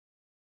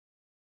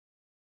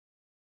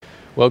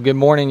Well, good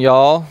morning,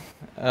 y'all.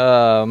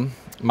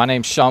 My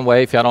name's Sean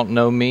Way, if y'all don't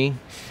know me.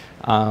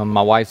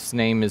 My wife's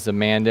name is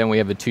Amanda, and we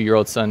have a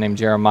 2-year-old son named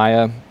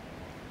Jeremiah.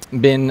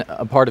 Been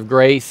a part of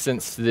Grace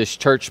since this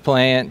church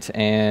plant,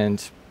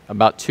 and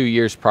about 2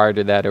 years prior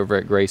to that over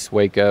at Grace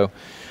Waco,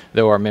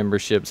 though our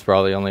membership's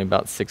probably only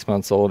about 6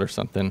 months old or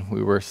something.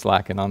 We were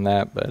slacking on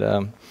that, but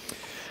I'm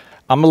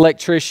an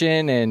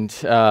electrician and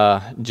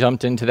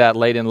jumped into that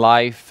late in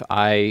life.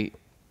 I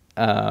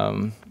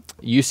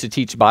used to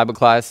teach Bible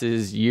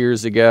classes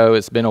years ago.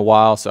 It's been a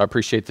while, so I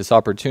appreciate this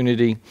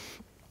opportunity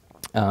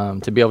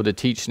to be able to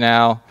teach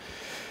now.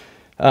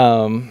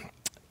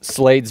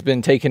 Slade's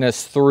been taking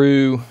us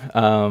through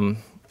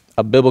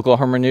a biblical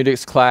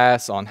hermeneutics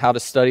class on how to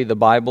study the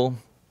Bible.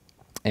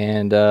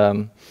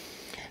 And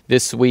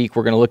this week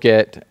we're going to look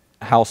at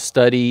how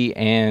study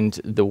and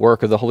the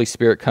work of the Holy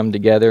Spirit come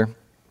together.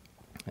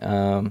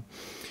 And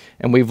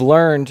we've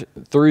learned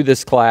through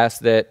this class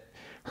that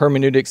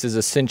hermeneutics is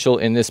essential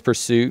in this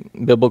pursuit.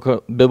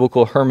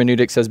 Biblical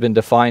hermeneutics has been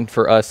defined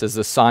for us as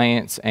the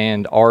science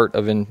and art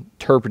of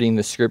interpreting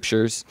the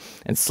scriptures.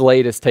 And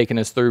Slade has taken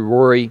us through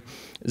Rory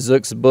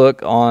Zook's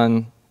book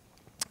on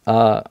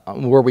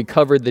where we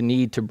covered the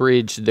need to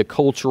bridge the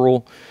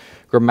cultural,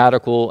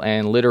 grammatical,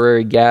 and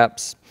literary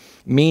gaps.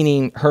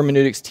 Meaning,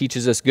 hermeneutics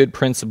teaches us good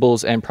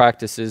principles and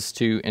practices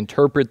to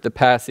interpret the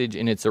passage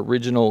in its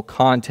original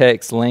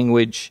context,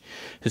 language,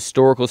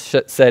 historical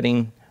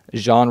setting,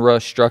 genre,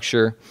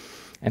 structure,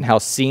 and how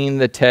seeing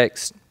the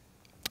text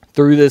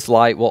through this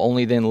light will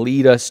only then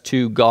lead us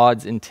to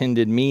God's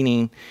intended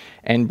meaning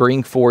and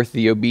bring forth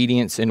the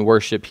obedience and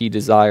worship He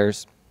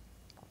desires.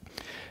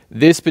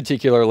 This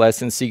particular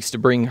lesson seeks to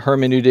bring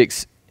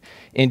hermeneutics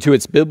into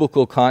its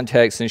biblical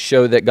context and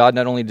show that God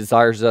not only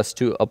desires us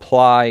to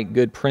apply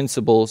good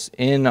principles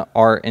in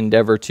our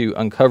endeavor to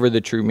uncover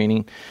the true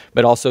meaning,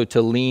 but also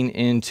to lean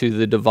into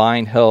the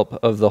divine help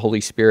of the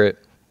Holy Spirit.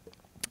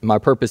 My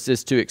purpose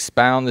is to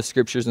expound the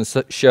scriptures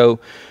and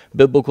show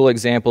biblical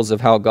examples of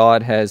how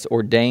God has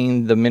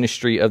ordained the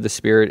ministry of the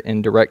Spirit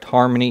in direct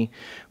harmony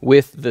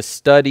with the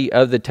study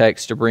of the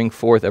text to bring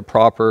forth a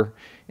proper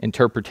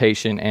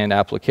interpretation and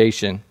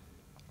application.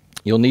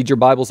 You'll need your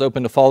Bibles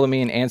open to follow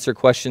me and answer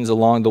questions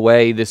along the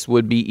way. This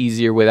would be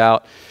easier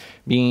without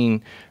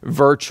being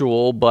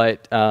virtual,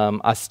 but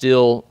I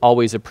still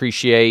always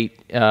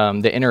appreciate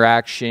the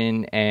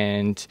interaction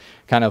and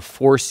kind of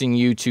forcing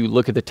you to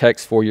look at the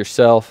text for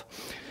yourself.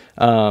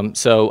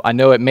 So I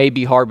know it may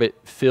be hard, but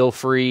feel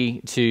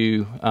free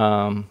to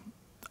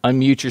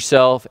unmute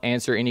yourself,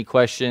 answer any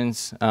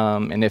questions,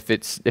 and if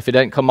it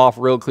doesn't come off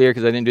real clear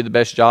because I didn't do the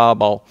best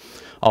job,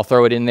 I'll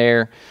throw it in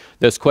there.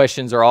 Those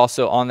questions are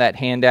also on that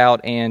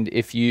handout, and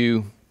if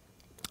you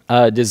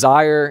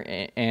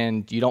desire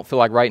and you don't feel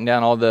like writing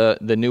down all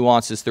the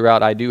nuances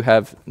throughout, I do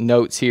have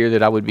notes here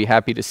that I would be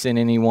happy to send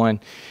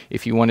anyone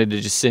if you wanted to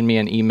just send me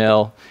an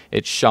email.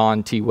 It's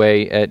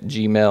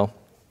seantway@gmail.com.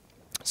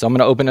 So I'm going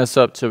to open us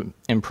up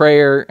in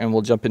prayer, and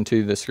we'll jump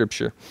into the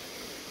scripture.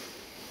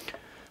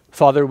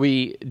 Father,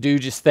 we do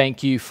just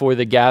thank you for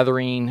the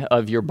gathering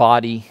of your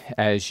body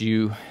as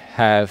you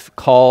have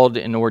called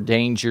and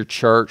ordained your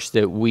church,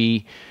 that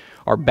we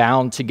are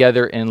bound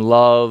together in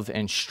love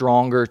and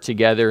stronger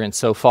together. And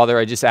so, Father,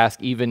 I just ask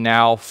even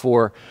now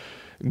for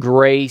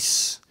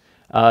grace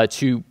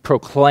to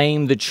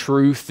proclaim the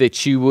truth,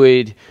 that you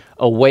would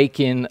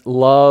awaken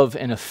love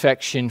and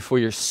affection for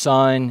your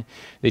Son,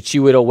 that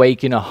you would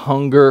awaken a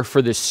hunger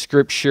for the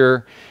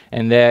Scripture,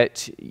 and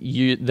that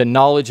the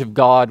knowledge of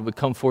God would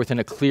come forth in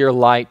a clear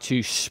light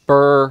to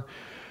spur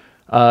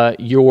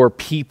your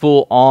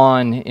people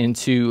on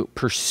into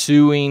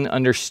pursuing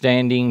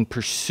understanding,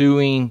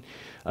 pursuing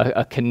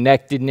a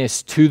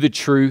connectedness to the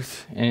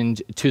truth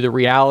and to the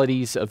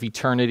realities of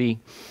eternity.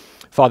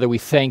 Father, we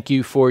thank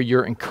you for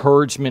your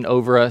encouragement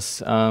over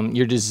us,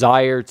 your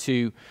desire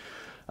to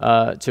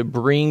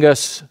bring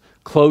us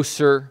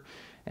closer,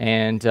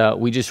 and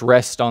we just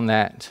rest on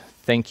that.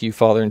 Thank you,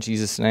 Father, in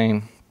Jesus'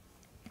 name.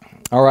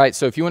 All right,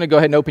 so if you want to go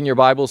ahead and open your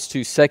Bibles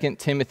to 2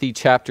 Timothy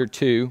chapter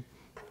 2,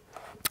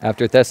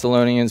 after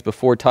Thessalonians,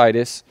 before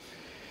Titus.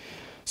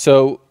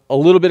 So a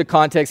little bit of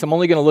context. I'm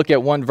only going to look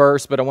at one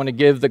verse, but I want to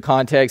give the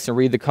context and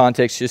read the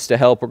context just to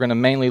help. We're going to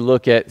mainly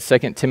look at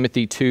 2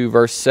 Timothy 2,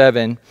 verse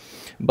 7.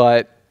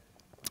 But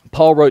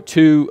Paul wrote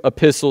 2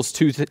 epistles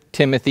to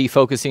Timothy,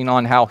 focusing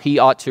on how he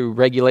ought to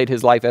regulate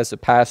his life as a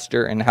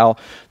pastor and how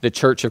the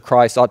church of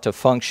Christ ought to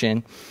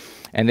function.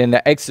 And then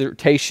the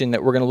exhortation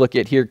that we're going to look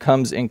at here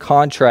comes in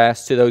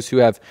contrast to those who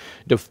have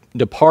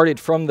departed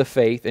from the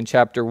faith in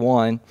chapter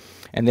 1.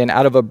 And then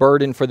out of a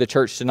burden for the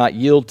church to not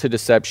yield to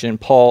deception,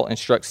 Paul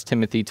instructs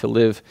Timothy to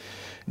live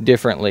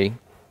differently.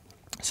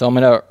 So I'm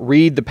going to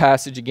read the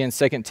passage again,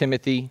 2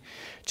 Timothy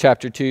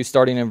chapter 2,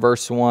 starting in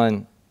verse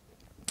 1.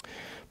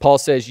 Paul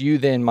says, "You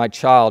then, my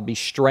child, be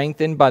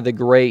strengthened by the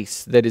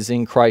grace that is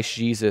in Christ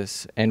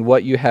Jesus, and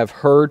what you have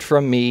heard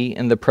from me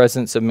in the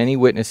presence of many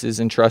witnesses,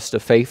 entrust to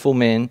faithful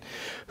men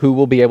who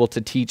will be able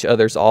to teach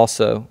others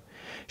also.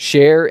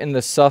 Share in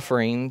the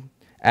suffering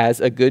as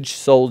a good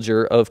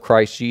soldier of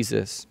Christ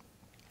Jesus.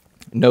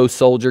 No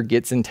soldier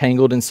gets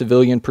entangled in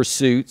civilian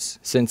pursuits,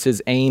 since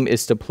his aim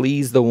is to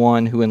please the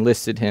one who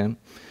enlisted him.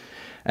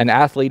 An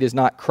athlete is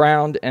not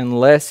crowned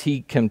unless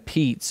he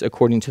competes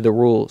according to the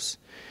rules.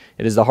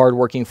 It is the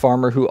hardworking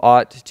farmer who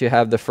ought to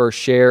have the first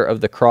share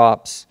of the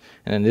crops.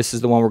 And then this is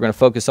the one we're going to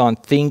focus on.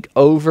 Think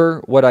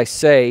over what I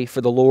say,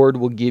 for the Lord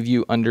will give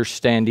you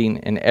understanding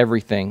in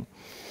everything.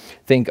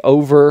 Think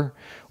over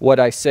what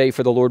I say,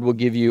 for the Lord will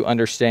give you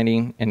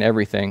understanding in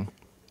everything.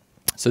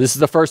 So this is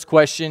the first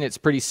question. It's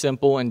pretty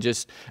simple, and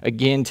just,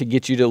 again, to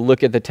get you to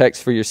look at the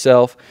text for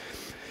yourself.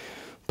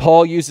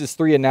 Paul uses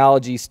 3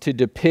 analogies to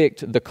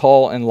depict the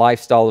call and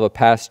lifestyle of a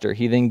pastor.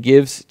 He then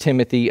gives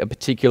Timothy a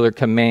particular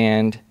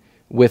command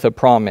with a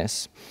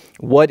promise.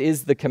 What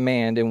is the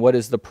command and what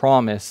is the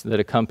promise that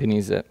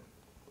accompanies it?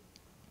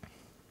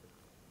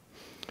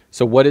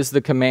 So what is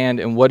the command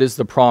and what is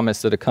the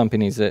promise that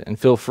accompanies it? And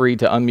feel free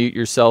to unmute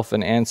yourself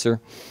and answer.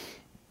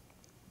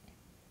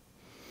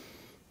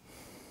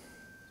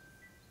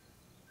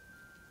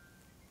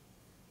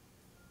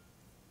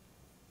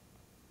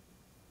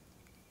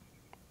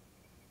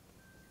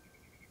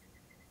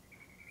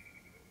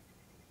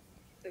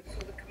 So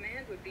the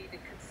command would be to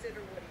consider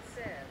what he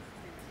says,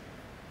 to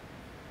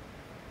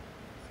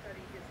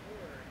study his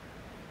word.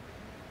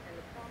 And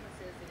the promise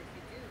is that if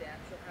you do that,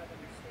 you'll have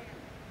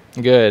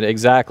understanding. Good,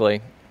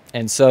 exactly.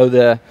 And so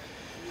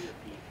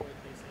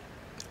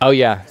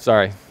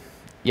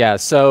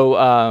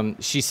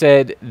she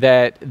said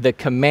that the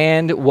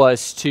command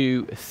was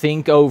to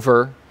think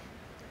over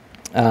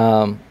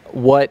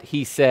what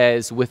he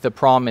says, with the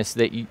promise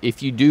that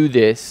if you do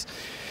this,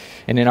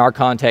 and in our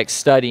context,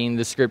 studying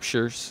the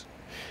scriptures,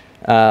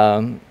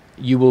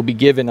 you will be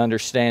given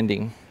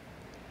understanding.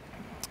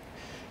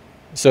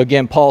 So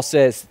again, Paul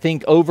says,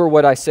 think over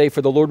what I say,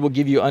 for the Lord will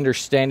give you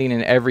understanding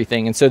in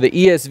everything. And so the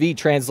ESV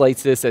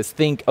translates this as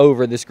think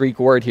over, this Greek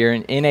word here,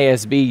 and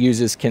NASB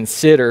uses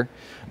consider.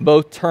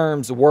 Both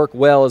terms work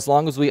well as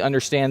long as we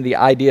understand the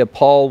idea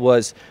Paul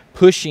was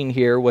pushing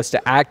here was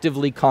to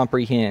actively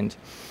comprehend.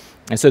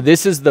 And so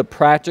this is the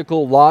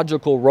practical,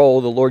 logical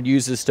role the Lord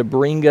uses to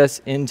bring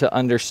us into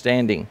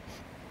understanding.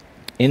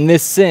 In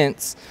this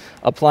sense,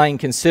 applying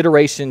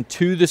consideration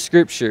to the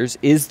scriptures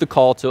is the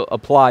call to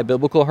apply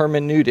biblical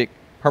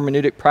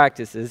hermeneutic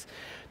practices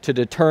to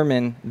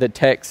determine the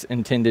text's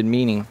intended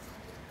meaning.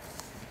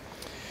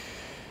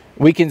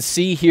 We can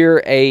see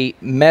here a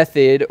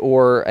method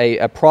or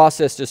a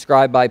process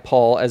described by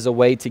Paul as a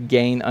way to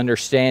gain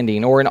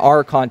understanding, or in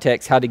our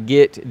context, how to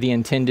get the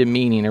intended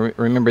meaning. And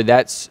remember,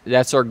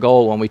 that's our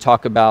goal when we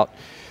talk about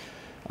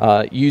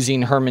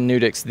using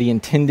hermeneutics, the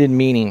intended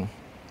meaning.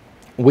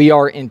 We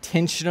are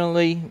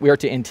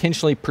to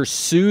intentionally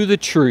pursue the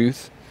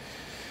truth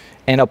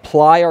and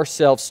apply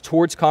ourselves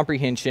towards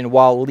comprehension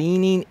while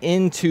leaning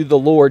into the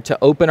Lord to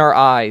open our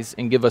eyes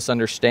and give us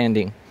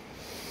understanding.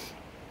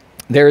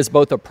 There is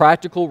both a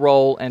practical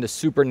role and a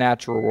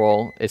supernatural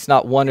role. It's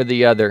not one or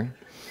the other.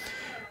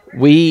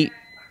 It's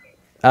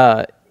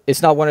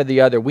not one or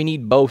the other. We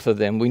need both of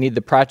them. We need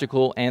the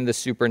practical and the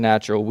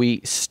supernatural.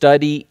 We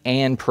study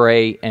and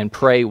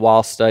pray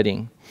while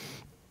studying.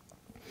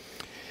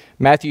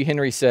 Matthew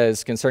Henry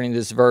says concerning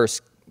this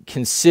verse,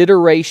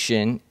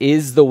 consideration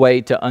is the way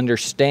to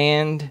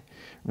understand,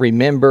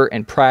 remember,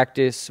 and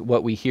practice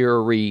what we hear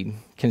or read.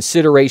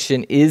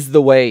 Consideration is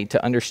the way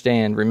to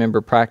understand,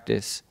 remember,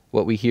 practice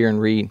what we hear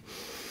and read.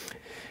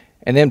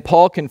 And then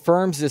Paul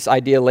confirms this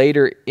idea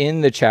later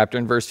in the chapter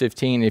in verse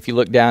 15. If you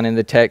look down in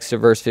the text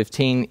of verse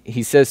 15,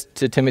 he says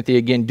to Timothy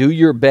again, do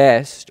your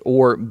best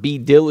or be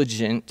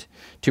diligent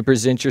to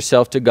present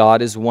yourself to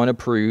God as one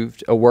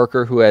approved, a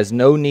worker who has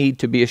no need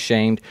to be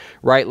ashamed,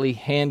 rightly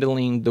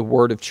handling the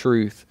word of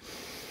truth.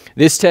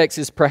 This text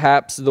is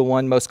perhaps the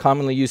one most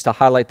commonly used to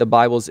highlight the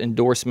Bible's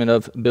endorsement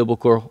of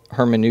biblical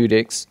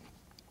hermeneutics.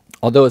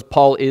 Although as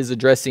Paul is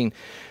addressing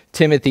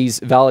Timothy's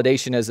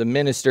validation as a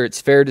minister, it's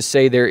fair to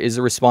say there is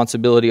a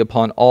responsibility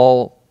upon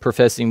all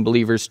professing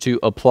believers to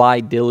apply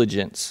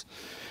diligence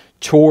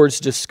towards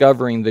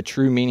discovering the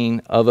true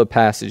meaning of a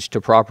passage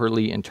to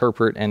properly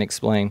interpret and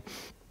explain.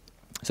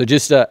 So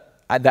just the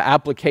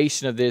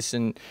application of this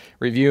and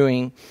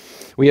reviewing,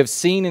 we have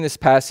seen in this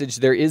passage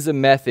there is a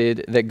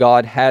method that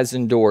God has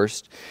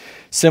endorsed.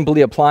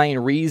 Simply applying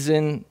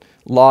reason,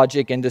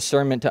 logic, and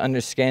discernment to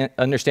understand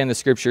the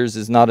scriptures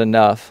is not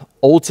enough.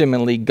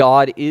 Ultimately,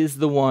 God is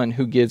the one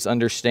who gives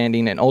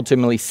understanding and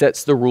ultimately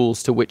sets the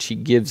rules to which he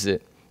gives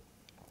it.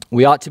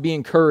 We ought to be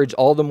encouraged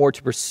all the more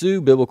to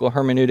pursue biblical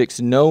hermeneutics,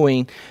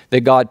 knowing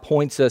that God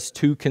points us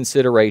to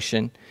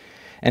consideration,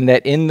 and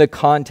that in the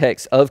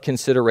context of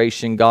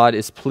consideration, God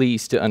is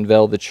pleased to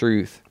unveil the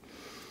truth.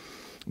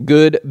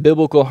 Good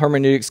biblical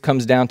hermeneutics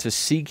comes down to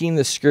seeking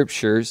the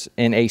scriptures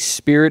in a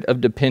spirit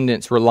of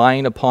dependence,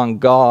 relying upon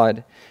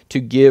God to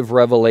give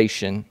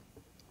revelation.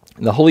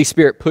 The Holy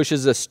Spirit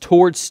pushes us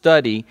towards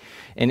study,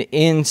 and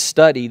in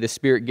study, the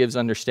Spirit gives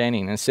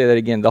understanding. And I say that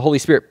again. The Holy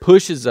Spirit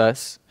pushes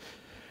us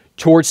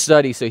towards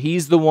study. So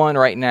he's the one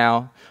right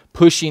now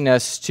pushing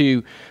us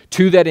to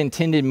that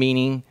intended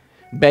meaning,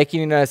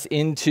 beckoning us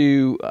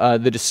into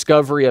the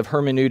discovery of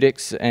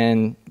hermeneutics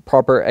and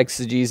proper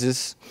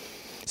exegesis.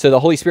 So the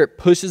Holy Spirit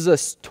pushes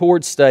us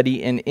towards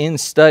study, and in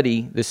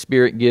study, the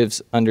Spirit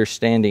gives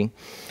understanding.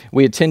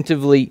 We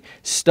attentively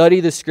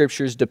study the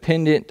Scriptures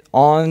dependent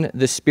on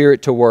the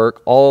Spirit to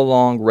work, all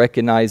along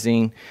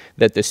recognizing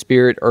that the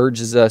Spirit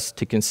urges us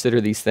to consider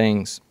these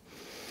things.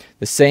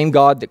 The same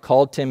God that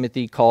called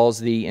Timothy calls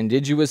the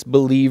indigenous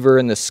believer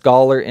and the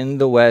scholar in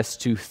the West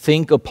to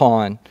think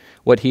upon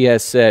what he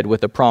has said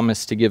with a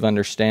promise to give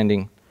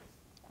understanding.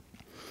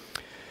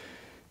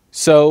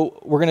 So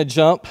we're going to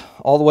jump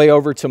all the way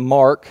over to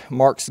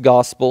Mark's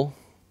Gospel,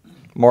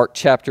 Mark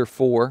chapter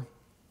 4.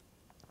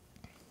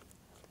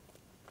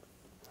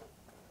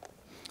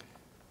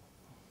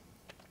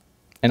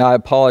 And I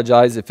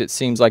apologize if it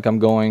seems like I'm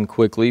going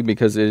quickly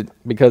because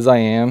I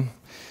am.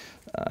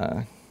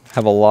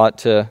 Have a lot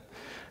to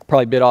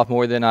probably bit off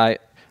more than I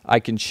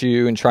can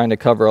chew and trying to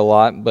cover a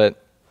lot.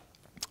 But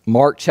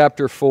Mark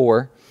chapter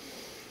 4.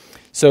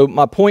 So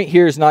my point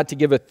here is not to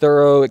give a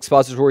thorough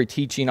expository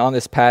teaching on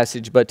this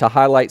passage, but to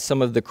highlight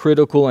some of the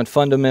critical and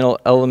fundamental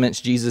elements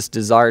Jesus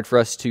desired for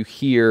us to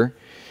hear.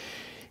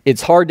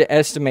 It's hard to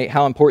estimate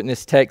how important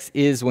this text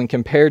is when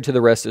compared to the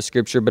rest of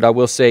Scripture, but I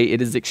will say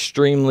it is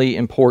extremely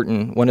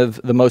important, one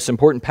of the most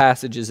important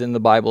passages in the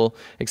Bible,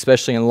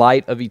 especially in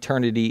light of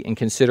eternity and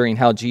considering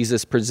how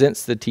Jesus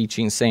presents the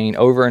teaching, saying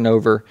over and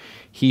over,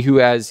 "He who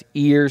has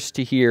ears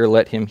to hear,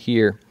 let him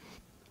hear."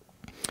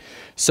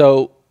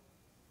 So,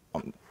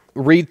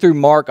 read through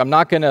Mark. I'm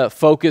not going to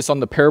focus on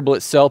the parable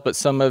itself, but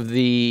some of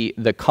the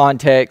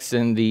context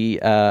and the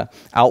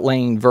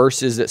outlaying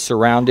verses that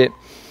surround it.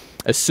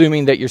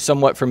 Assuming that you're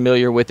somewhat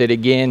familiar with it,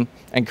 again,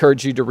 I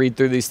encourage you to read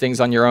through these things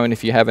on your own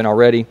if you haven't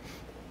already.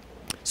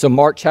 So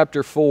Mark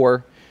chapter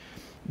 4,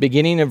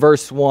 beginning in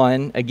verse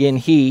 1, again,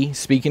 he,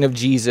 speaking of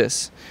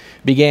Jesus,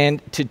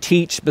 began to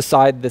teach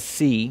beside the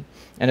sea,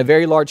 and a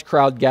very large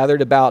crowd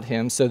gathered about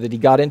him, so that he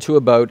got into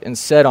a boat and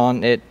set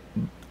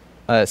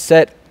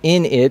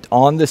in it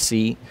on the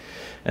sea,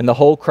 and the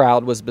whole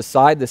crowd was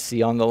beside the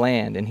sea on the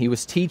land. And he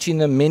was teaching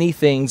them many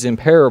things in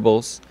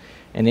parables.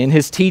 And in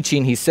his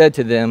teaching, he said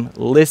to them,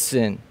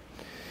 "Listen,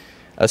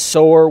 a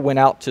sower went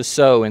out to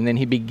sow." And then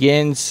he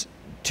begins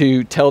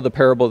to tell the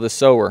parable of the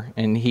sower.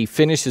 And he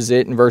finishes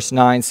it in verse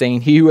 9,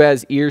 saying, "He who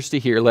has ears to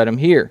hear, let him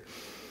hear."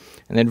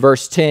 And then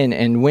verse 10,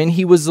 "And when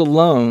he was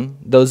alone,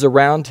 those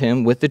around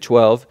him with the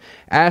 12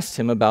 asked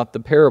him about the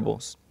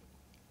parables.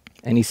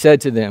 And he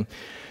said to them,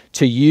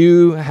 'To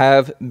you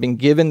have been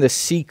given the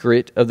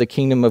secret of the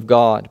kingdom of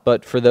God,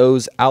 but for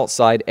those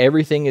outside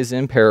everything is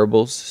in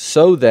parables,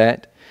 so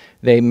that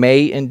they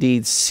may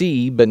indeed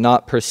see but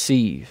not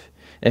perceive,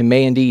 and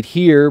may indeed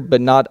hear but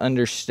not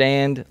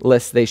understand,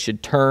 lest they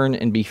should turn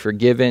and be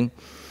forgiven.'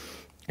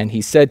 And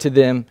he said to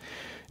them,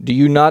 'Do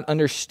you not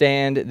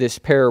understand this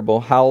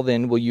parable? How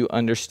then will you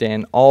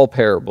understand all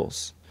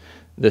parables?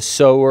 The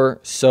sower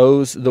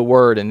sows the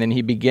word.'" And then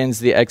he begins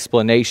the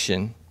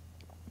explanation.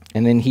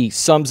 And then he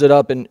sums it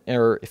up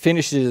or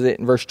finishes it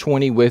in verse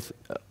 20 with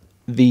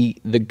the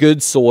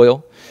good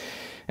soil.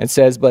 And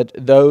says, "But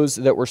those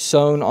that were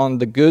sown on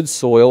the good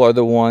soil are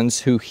the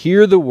ones who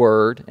hear the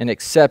word and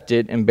accept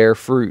it and bear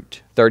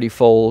fruit,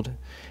 30-fold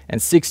and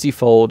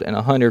 60-fold and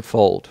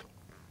 100-fold.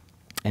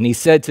 And he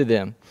said to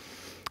them,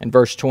 in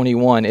verse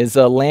 21, "Is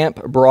a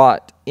lamp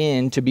brought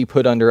in to be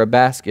put under a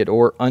basket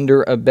or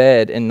under a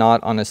bed and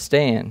not on a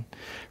stand?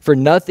 For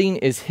nothing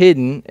is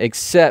hidden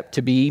except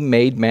to be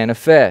made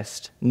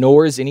manifest,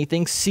 nor is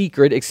anything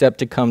secret except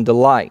to come to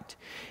light.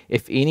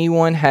 If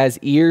anyone has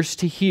ears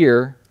to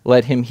hear,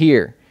 let him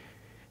hear."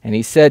 And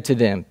he said to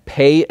them,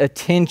 "Pay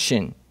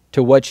attention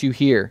to what you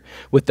hear.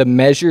 With the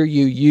measure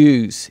you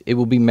use, it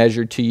will be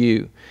measured to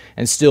you,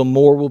 and still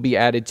more will be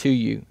added to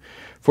you.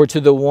 For to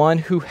the one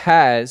who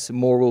has,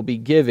 more will be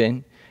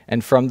given,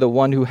 and from the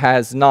one who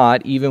has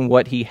not, even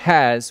what he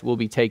has will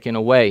be taken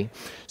away."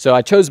 So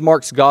I chose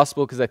Mark's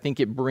Gospel because I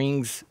think it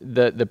brings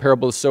the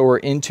parable of the sower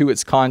into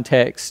its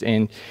context,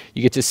 and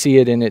you get to see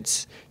it in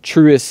its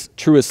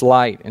truest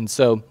light. And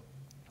so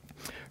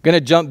I'm going to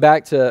jump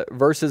back to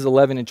verses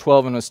 11 and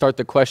 12, and we'll start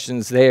the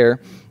questions there.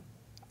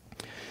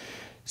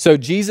 So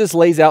Jesus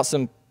lays out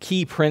some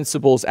key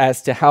principles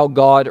as to how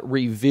God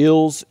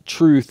reveals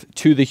truth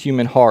to the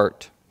human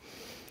heart.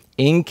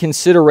 In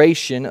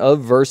consideration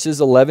of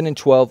verses 11 and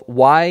 12,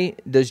 why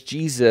does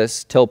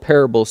Jesus tell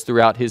parables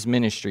throughout his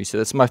ministry? So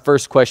that's my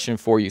first question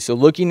for you. So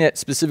looking at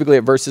specifically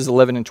at verses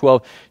 11 and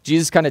 12,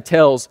 Jesus kind of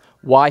tells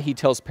why he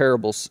tells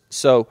parables.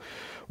 So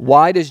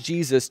why does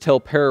Jesus tell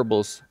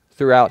parables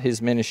throughout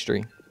his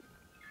ministry?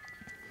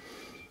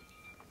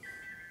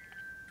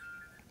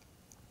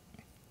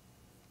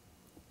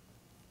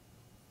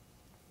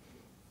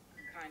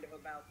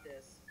 About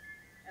this,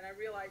 and I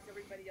realize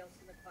everybody else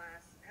in the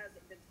class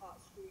hasn't been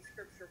taught school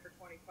scripture for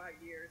 25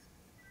 years,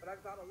 but I've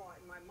got a lot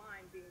in my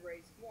mind being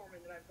raised Mormon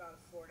that I've got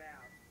to sort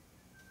out.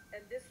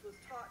 And this was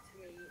taught to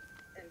me,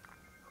 and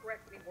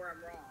correct me where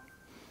I'm wrong,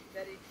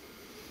 that it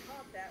was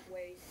taught that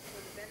way for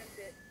the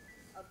benefit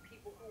of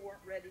people who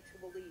weren't ready to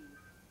believe,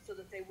 so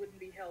that they wouldn't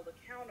be held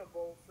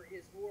accountable for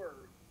his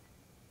word.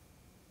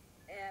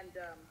 And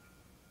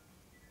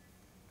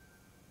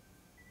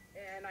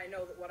And I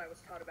know that what I was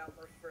taught about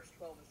verse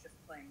 12 is just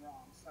plain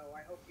wrong. So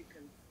I hope you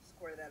can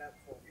square that up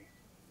for me.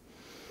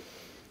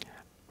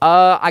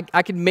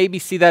 I could maybe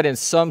see that in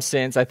some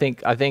sense. I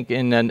think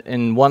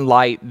in one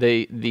light,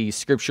 the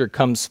scripture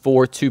comes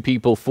forth to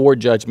people for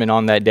judgment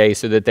on that day,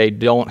 so that they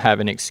don't have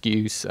an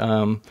excuse.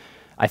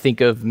 I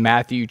think of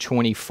Matthew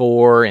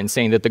 24 and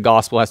saying that the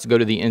gospel has to go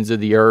to the ends of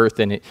the earth,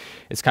 and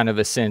it's kind of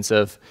a sense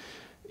of,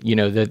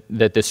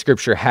 that the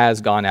scripture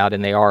has gone out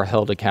and they are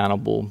held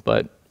accountable.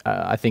 But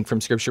I think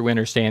from scripture we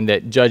understand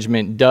that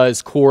judgment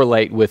does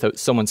correlate with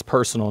someone's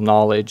personal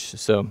knowledge.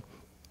 So.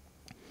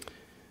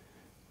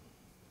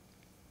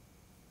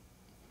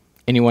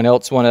 Anyone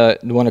else want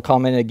to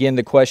comment? Again,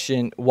 the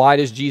question, why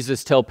does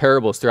Jesus tell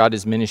parables throughout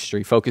his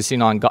ministry,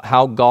 focusing on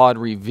how God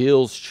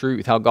reveals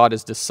truth, how God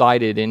has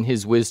decided in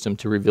his wisdom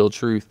to reveal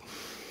truth?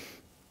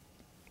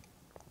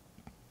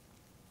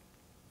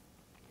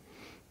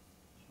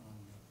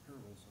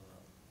 Parables are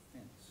a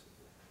fence to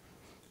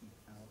keep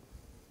out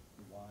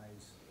the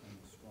wise and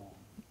the strong.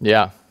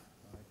 Yeah.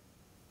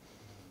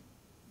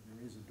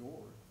 There is a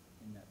door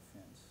in that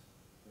fence,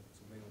 but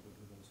it's available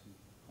to those who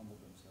humble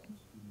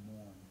themselves, who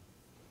mourn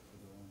for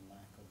their own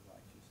lack of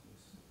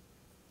righteousness.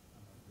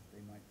 That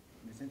they might.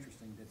 And it's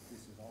interesting that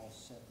this is all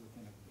set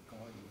within a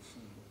garden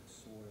scene with the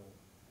soil.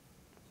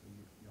 So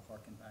you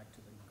hearken back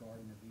to the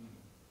Garden of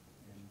Eden,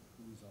 and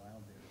who's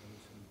allowed there?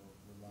 Those who were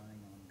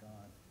relying on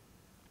God.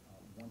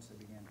 Once they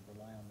began to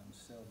rely on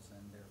themselves,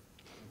 and as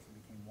they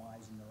became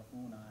wise in their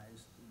own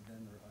eyes,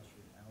 then they're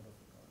ushered out of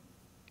the garden.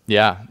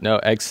 Yeah, no,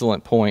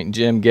 excellent point.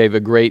 Jim gave a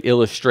great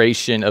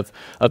illustration of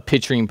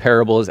picturing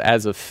parables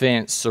as a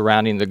fence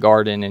surrounding the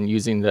garden, and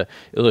using the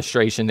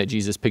illustration that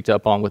Jesus picked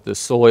up on with the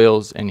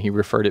soils, and he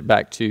referred it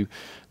back to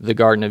the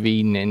Garden of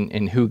Eden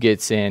and who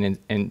gets in,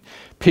 and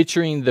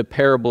picturing the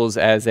parables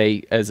as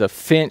a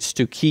fence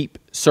to keep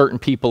certain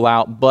people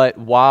out, but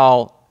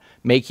while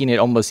making it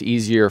almost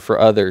easier for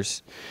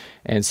others.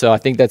 And so I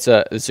think that's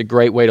a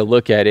great way to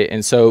look at it.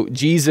 And so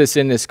Jesus,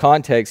 in this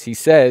context, he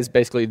says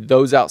basically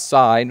those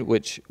outside,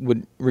 which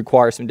would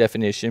require some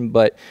definition,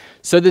 but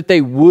so that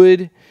they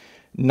would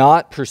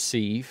not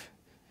perceive,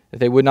 that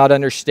they would not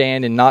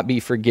understand and not be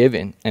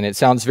forgiven. And it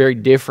sounds very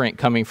different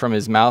coming from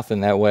his mouth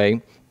in that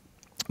way.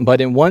 But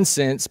in one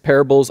sense,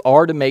 parables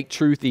are to make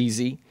truth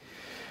easy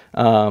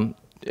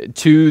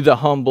to the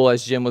humble,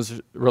 as Jim was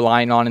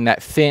relying on, in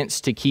that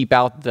fence to keep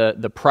out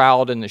the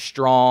proud and the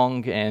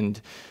strong and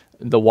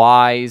the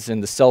wise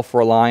and the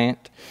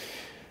self-reliant.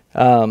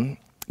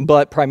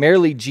 But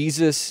primarily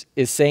Jesus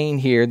is saying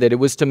here that it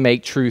was to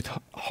make truth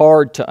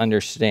hard to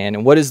understand.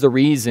 And what is the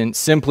reason?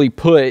 Simply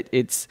put,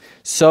 it's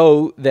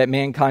so that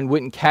mankind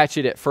wouldn't catch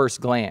it at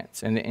first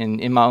glance. And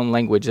in my own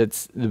language,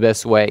 that's the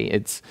best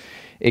way.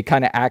 It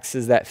kind of acts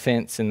as that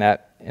fence in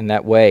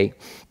that way,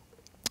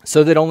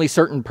 so that only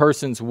certain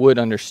persons would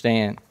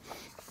understand.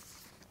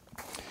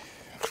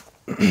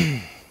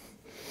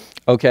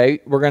 Okay,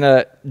 we're going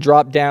to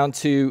drop down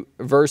to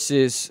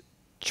verses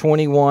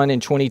 21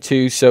 and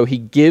 22. So he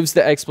gives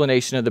the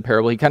explanation of the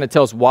parable. He kind of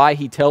tells why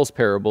he tells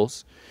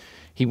parables.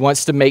 He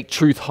wants to make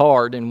truth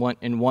hard in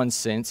one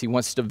sense. He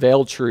wants to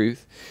veil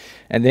truth.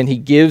 And then he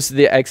gives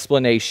the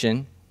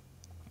explanation.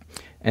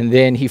 And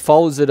then he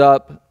follows it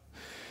up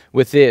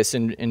with this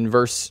in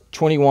verse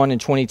 21 and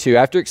 22.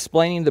 After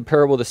explaining the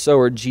parable of the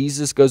sower,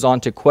 Jesus goes on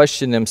to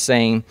question them,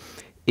 saying,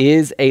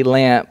 "Is a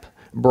lamp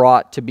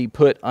brought to be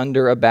put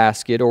under a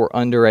basket or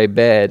under a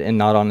bed and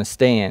not on a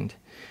stand?"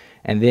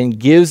 And then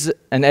gives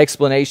an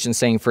explanation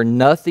saying, "For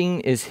nothing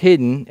is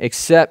hidden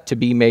except to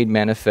be made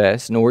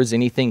manifest, nor is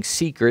anything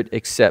secret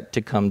except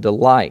to come to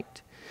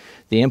light."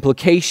 The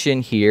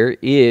implication here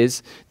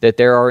is that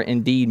there are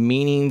indeed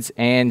meanings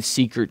and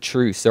secret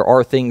truths. There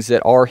are things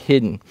that are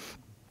hidden.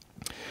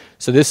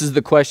 So this is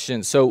the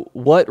question. So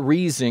what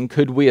reason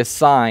could we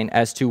assign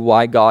as to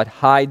why God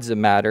hides a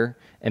matter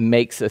and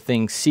makes a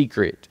thing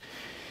secret?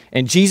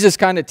 And Jesus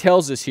kind of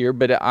tells us here,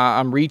 but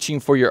I'm reaching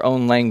for your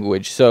own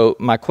language. So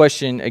my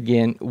question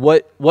again,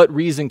 what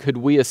reason could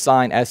we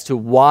assign as to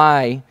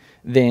why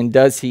then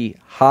does he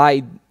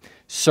hide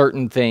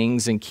certain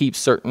things and keep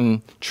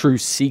certain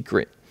truths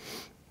secret?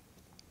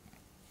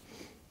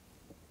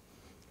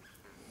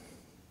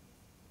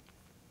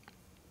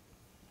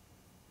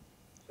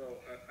 So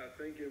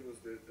I think it was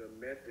the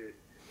method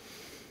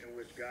in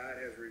which God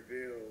has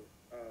revealed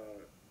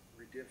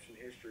redemption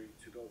history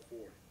to go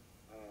forth.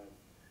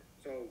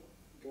 So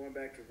going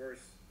back to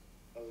verse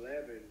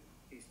 11,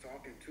 he's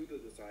talking to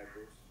the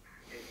disciples,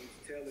 and he's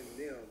telling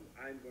them,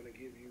 "I'm going to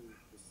give you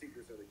the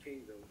secrets of the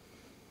kingdom."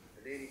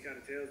 And then he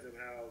kind of tells them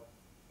how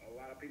a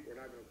lot of people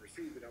are not going to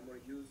perceive it. I'm going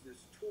to use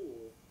this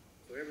tool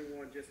so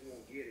everyone just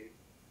won't get it.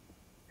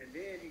 And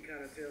then he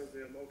kind of tells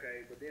them,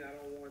 okay, but then I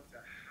don't want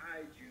to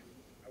hide you.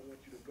 I want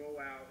you to go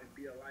out and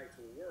be a light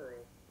to the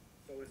world.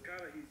 So it's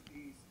kind of,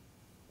 he's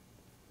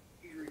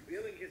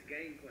revealing his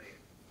game plan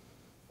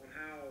on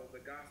how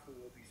the gospel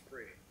will be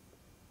spread.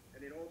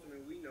 And then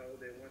ultimately we know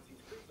that once he's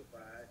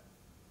crucified,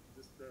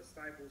 the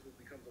disciples who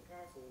become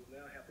apostles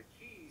now have the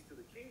keys to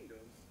the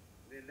kingdom.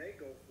 then they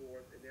go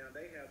forth, and now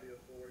they have the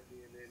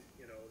authority, and then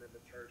then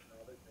the church and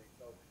all that things.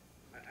 So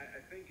I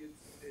think it's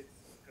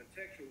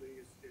contextually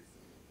is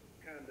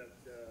kind of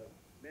the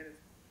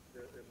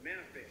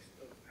manifest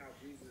of how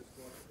Jesus is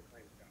going to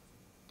proclaim the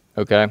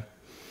gospel. Okay.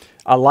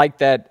 I like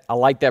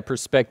that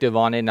perspective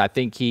on it, and I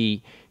think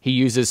he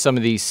uses some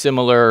of these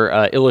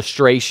similar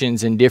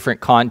illustrations in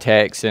different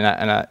contexts,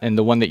 and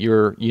the one that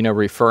you're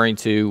referring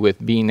to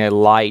with being a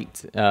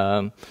light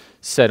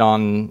set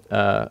on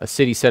a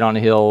city set on a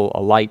hill,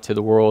 a light to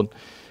the world.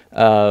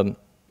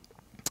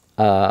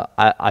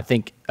 I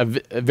think a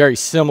very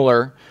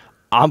similar.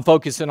 I'm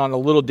focusing on a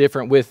little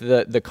different with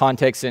the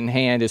context in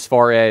hand as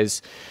far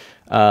as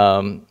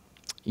having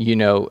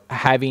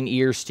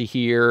ears to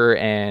hear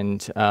and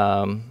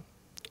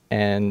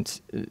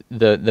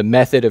the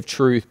method of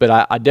truth, but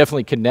I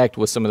definitely connect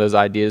with some of those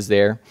ideas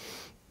there.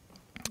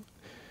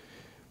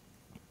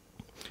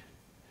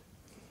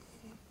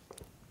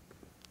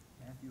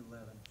 Matthew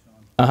 11, Sean.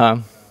 Uh-huh. I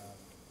have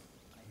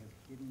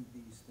hidden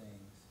these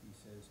things, he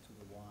says to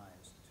the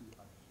wise,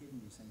 I've hidden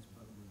these things,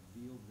 but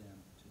revealed them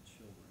to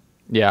children.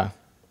 Yeah.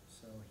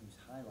 So he's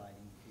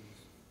highlighting his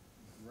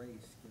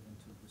grace given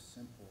to the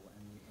simple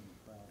and the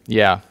proud.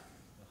 Yeah.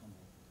 The humble.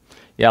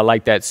 Yeah, I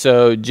like that.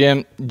 So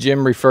Jim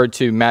referred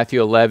to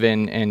Matthew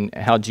 11 and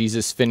how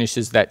Jesus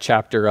finishes that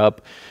chapter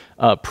up,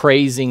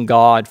 praising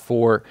God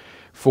for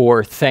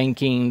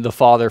thanking the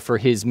Father for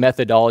his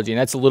methodology. And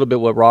that's a little bit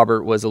what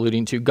Robert was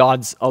alluding to,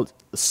 God's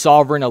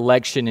sovereign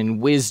election and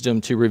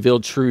wisdom to reveal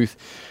truth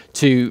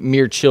to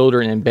mere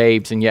children and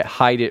babes and yet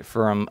hide it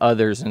from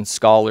others and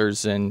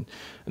scholars and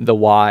the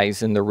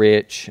wise and the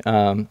rich.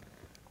 And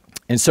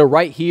so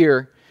right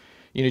here,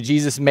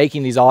 Jesus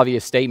making these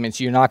obvious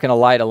statements. You're not going to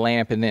light a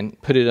lamp and then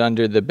put it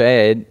under the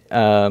bed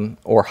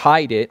or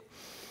hide it.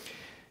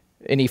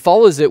 And he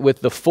follows it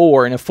with the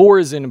for. And a for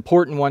is an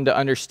important one to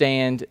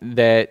understand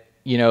that,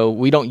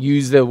 we don't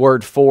use the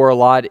word for a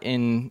lot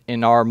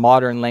in our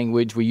modern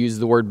language. We use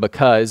the word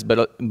because,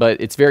 but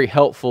it's very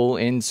helpful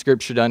in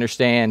Scripture to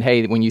understand,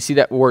 hey, when you see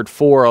that word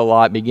for a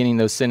lot beginning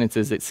those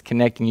sentences, it's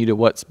connecting you to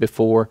what's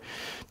before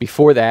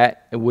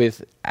that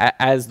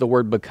as the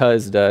word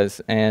because does.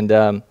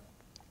 And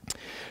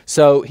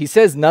so he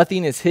says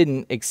nothing is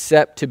hidden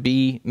except to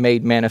be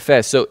made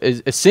manifest. So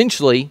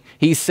essentially,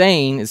 he's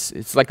saying,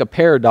 it's like a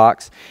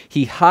paradox,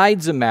 he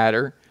hides a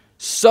matter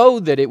so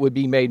that it would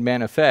be made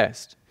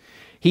manifest.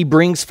 He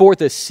brings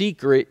forth a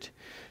secret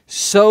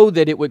so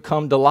that it would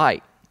come to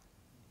light.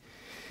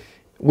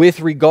 With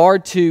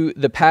regard to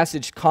the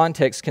passage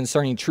context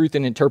concerning truth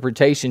and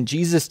interpretation,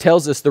 Jesus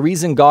tells us the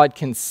reason God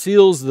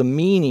conceals the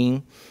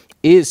meaning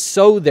is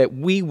so that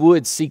we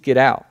would seek it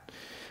out.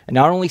 And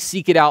not only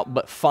seek it out,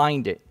 but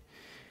find it.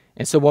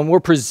 And so when we're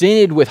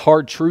presented with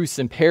hard truths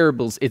and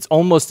parables, it's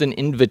almost an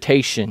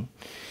invitation.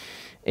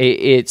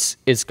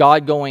 It's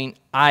God going,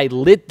 I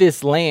lit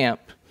this lamp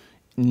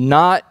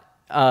not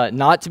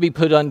to be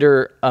put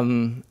under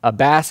a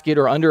basket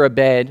or under a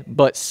bed,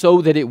 but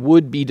so that it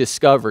would be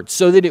discovered,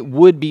 so that it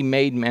would be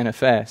made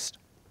manifest.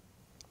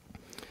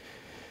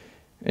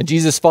 And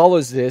Jesus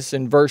follows this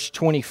in verse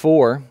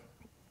 24.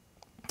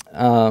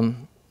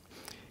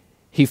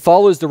 He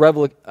follows the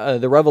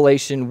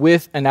revelation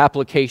with an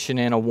application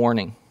and a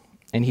warning.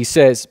 And he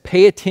says,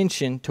 pay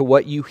attention to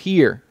what you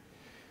hear.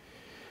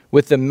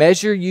 With the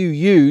measure you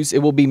use,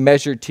 it will be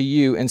measured to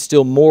you, and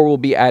still more will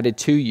be added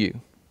to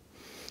you.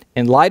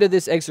 In light of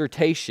this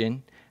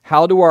exhortation,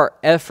 how do our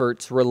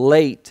efforts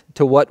relate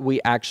to what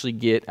we actually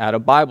get out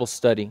of Bible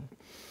study?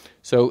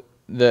 So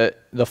the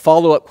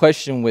follow-up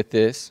question with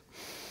this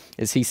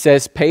is he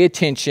says, pay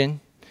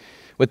attention.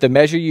 With the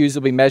measure you use, it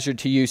will be measured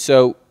to you.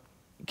 So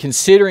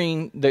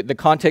considering the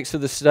context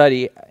of the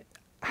study,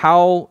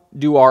 how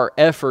do our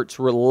efforts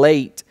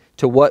relate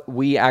to what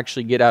we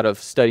actually get out of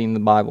studying the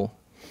Bible?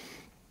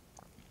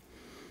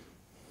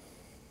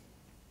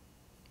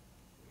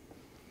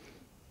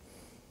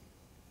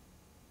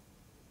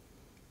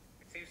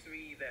 It seems to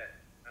me that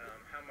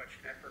how much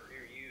effort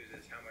you use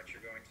is how much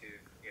you're going to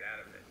get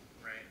out of it,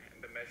 right?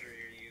 And the measure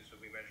you use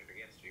will be measured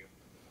against you.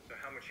 So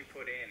how much you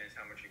put in is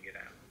how much you get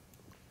out.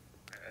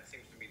 That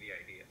seems to be the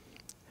idea.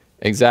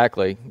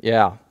 Exactly,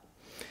 yeah.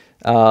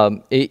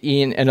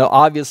 And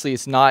obviously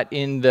it's not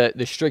in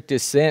the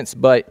strictest sense,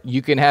 but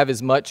you can have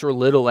as much or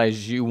little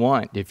as you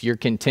want. If you're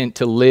content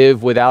to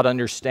live without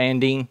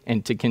understanding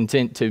and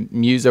content to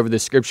muse over the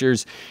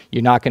Scriptures,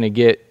 you're not going to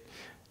get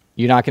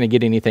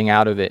anything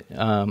out of it.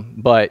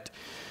 But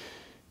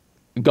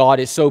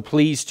God is so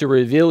pleased to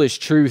reveal His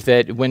truth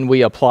that when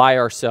we apply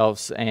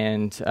ourselves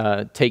and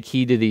take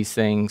heed to these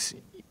things,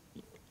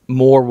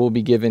 more will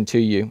be given to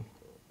you.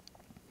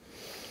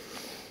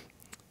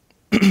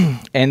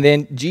 And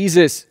then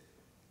Jesus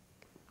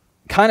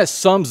kind of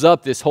sums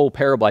up this whole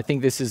parable. I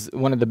think this is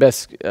one of the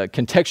best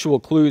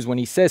contextual clues when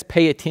he says,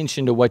 pay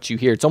attention to what you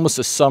hear. It's almost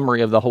a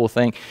summary of the whole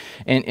thing.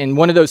 And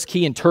one of those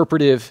key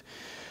interpretive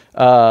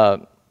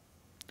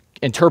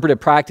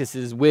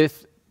practices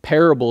with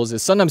parables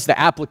is sometimes the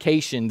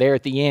application there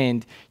at the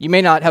end. You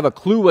may not have a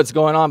clue what's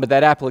going on, but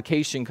that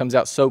application comes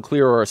out so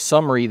clear, or a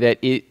summary, that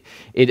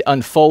it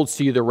unfolds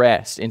to you the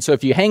rest. And so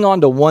if you hang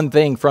on to one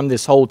thing from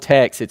this whole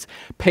text, it's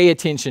pay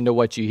attention to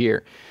what you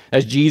hear.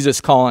 That's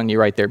Jesus calling you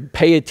right there.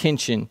 Pay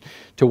attention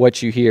to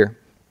what you hear.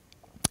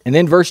 And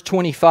then verse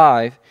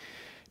 25,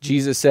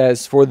 Jesus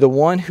says, "For the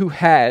one who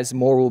has,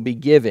 more will be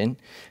given,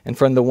 and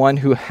from the one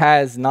who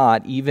has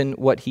not, even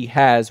what he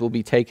has will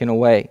be taken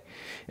away."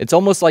 It's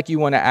almost like you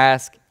want to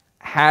ask,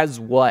 has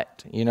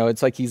what? You know,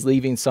 it's like he's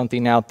leaving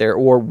something out there.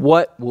 Or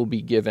what will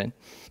be given?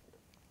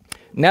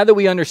 Now that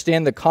we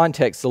understand the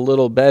context a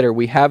little better,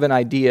 we have an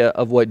idea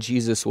of what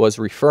Jesus was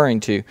referring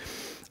to.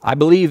 I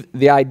believe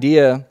the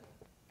idea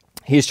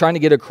he's trying to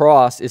get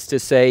across is to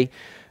say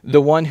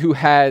the one who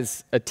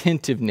has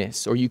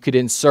attentiveness, or you could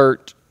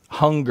insert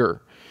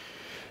hunger.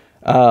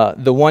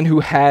 The one who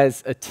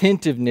has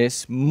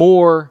attentiveness,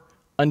 more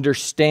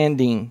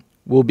understanding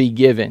will be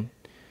given.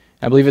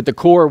 I believe at the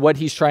core, what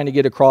he's trying to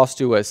get across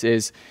to us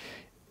is,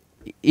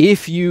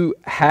 if you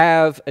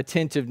have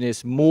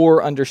attentiveness,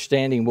 more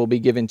understanding will be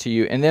given to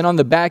you. And then on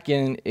the back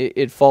end,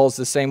 it falls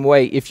the same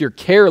way. If you're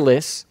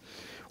careless,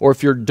 or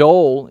if you're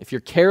dull, if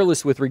you're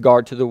careless with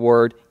regard to the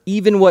word,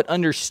 even what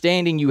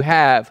understanding you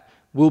have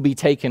will be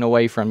taken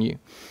away from you.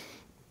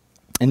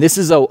 And this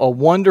is a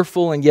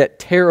wonderful and yet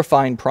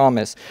terrifying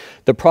promise.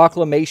 The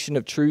proclamation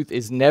of truth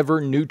is never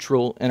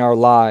neutral in our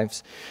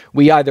lives.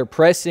 We either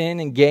press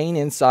in and gain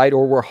insight,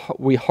 or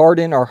we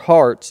harden our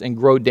hearts and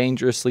grow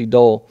dangerously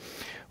dull.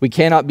 We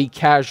cannot be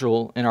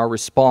casual in our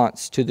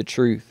response to the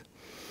truth.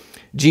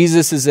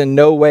 Jesus is in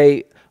no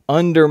way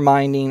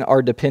undermining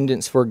our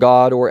dependence for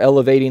God or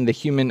elevating the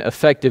human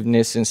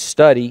effectiveness in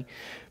study,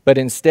 but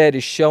instead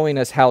is showing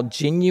us how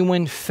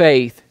genuine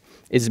faith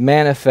is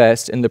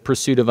manifest in the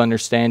pursuit of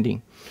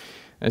understanding.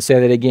 I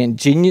say that again,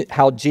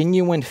 how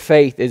genuine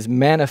faith is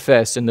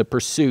manifest in the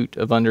pursuit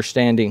of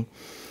understanding.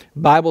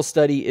 Bible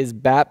study is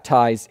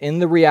baptized in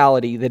the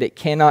reality that it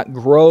cannot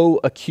grow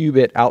a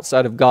cubit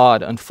outside of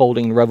God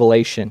unfolding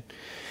revelation,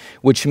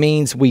 which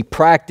means we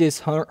practice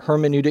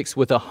hermeneutics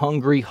with a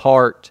hungry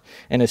heart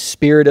and a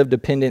spirit of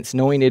dependence,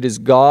 knowing it is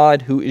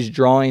God who is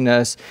drawing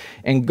us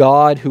and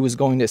God who is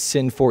going to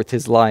send forth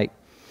His light.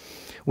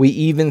 We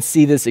even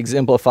see this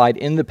exemplified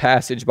in the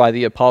passage by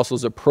the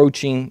apostles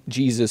approaching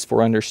Jesus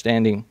for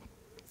understanding.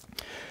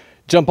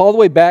 Jump all the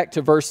way back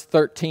to verse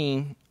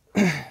 13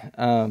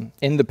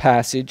 in the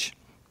passage.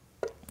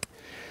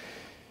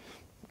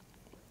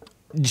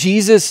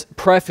 Jesus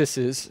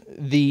prefaces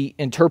the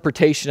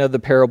interpretation of the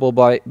parable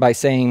by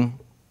saying,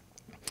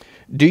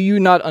 "Do you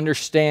not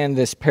understand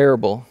this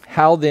parable?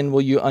 How then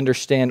will you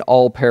understand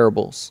all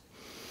parables?"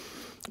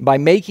 By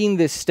making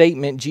this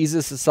statement,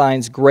 Jesus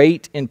assigns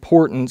great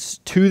importance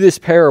to this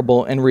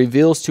parable and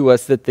reveals to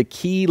us that the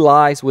key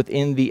lies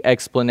within the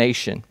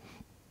explanation.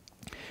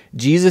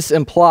 Jesus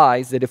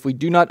implies that if we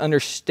do not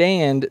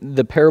understand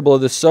the parable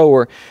of the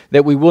sower,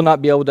 that we will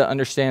not be able to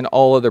understand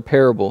all other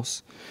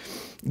parables.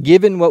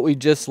 Given what we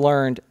just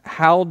learned,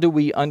 how do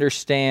we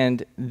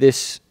understand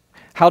this?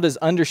 How does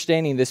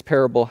understanding this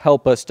parable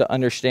help us to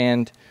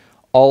understand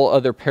all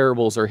other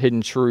parables or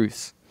hidden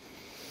truths?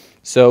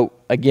 So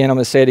again, I'm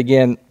going to say it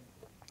again.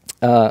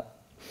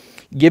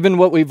 Given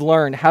what we've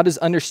learned, how does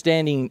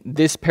understanding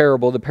this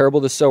parable, the parable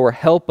of the sower,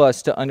 help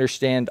us to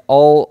understand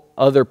all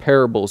other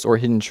parables or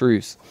hidden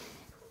truths?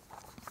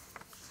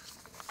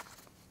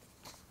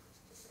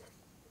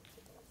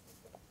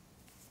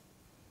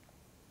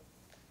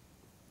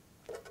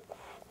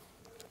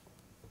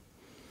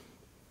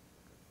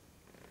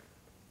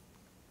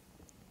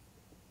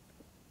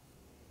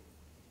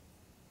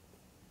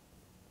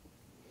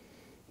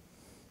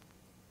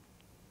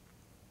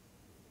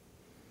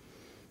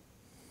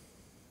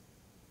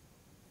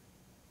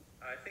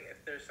 I think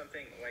if there's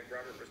something like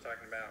Robert was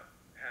talking about,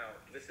 how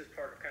this is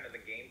part of kind of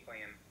the game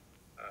plan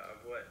of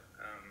what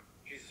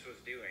Jesus was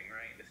doing,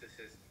 right? This is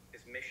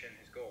his mission,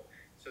 his goal.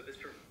 So this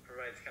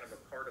provides kind of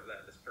a part of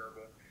that, this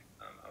parable,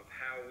 of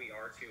how we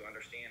are to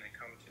understand and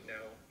come to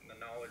know the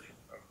knowledge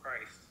of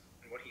Christ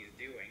and what He's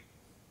doing.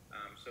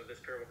 So this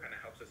parable kind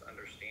of helps us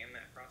understand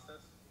that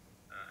process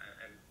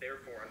and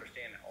therefore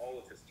understand all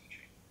of His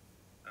teaching.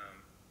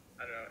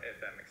 I don't know if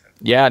that makes sense.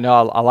 Yeah,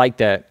 no, I like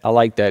that. I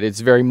like that.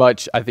 It's very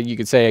much, I think you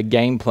could say, a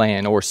game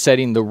plan or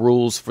setting the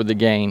rules for the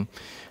game.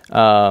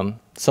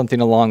 Something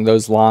along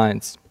those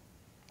lines.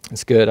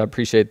 That's good. I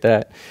appreciate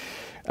that.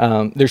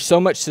 There's so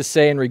much to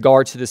say in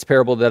regard to this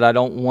parable that I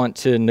don't want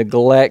to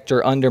neglect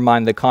or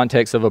undermine the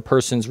context of a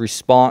person's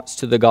response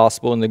to the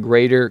gospel in the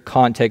greater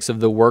context of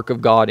the work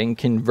of God in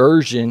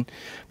conversion.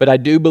 But I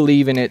do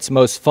believe in its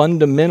most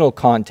fundamental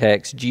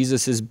context,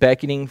 Jesus is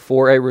beckoning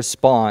for a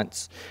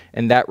response,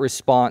 and that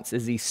response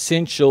is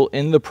essential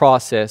in the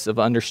process of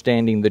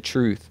understanding the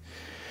truth.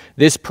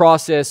 This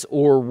process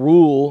or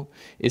rule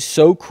is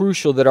so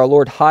crucial that our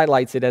Lord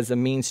highlights it as a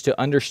means to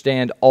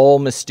understand all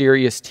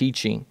mysterious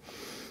teaching.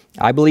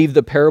 I believe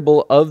the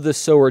parable of the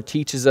sower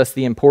teaches us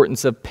the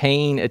importance of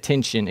paying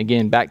attention.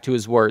 Again, back to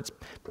his words.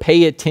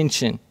 Pay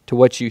attention to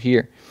what you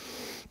hear.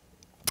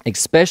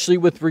 especially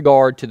with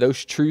regard to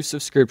those truths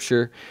of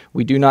Scripture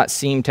we do not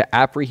seem to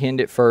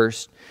apprehend at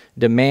first,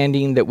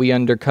 demanding that we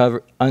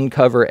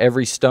uncover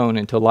every stone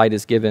until light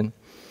is given.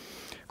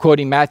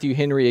 Quoting Matthew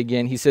Henry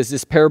again, he says,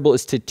 "This parable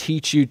is to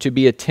teach you to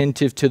be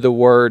attentive to the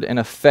word and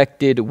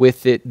affected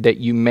with it, that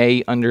you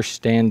may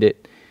understand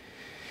it.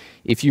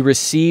 If you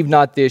receive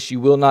not this, you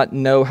will not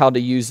know how to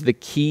use the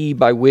key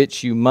by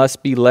which you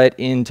must be let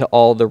into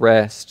all the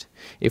rest.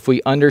 If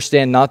we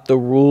understand not the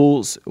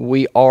rules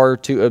we are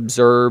to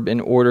observe in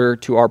order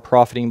to our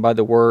profiting by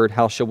the word,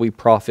 how shall we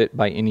profit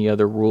by any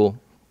other rule?"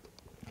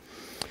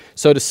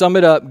 So to sum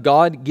it up,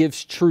 God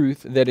gives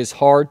truth that is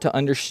hard to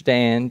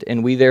understand,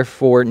 and we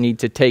therefore need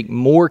to take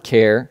more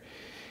care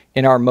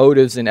in our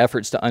motives and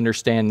efforts to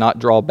understand, not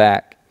draw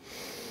back.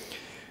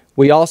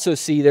 We also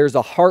see there's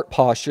a heart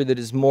posture that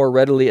is more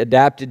readily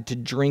adapted to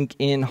drink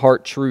in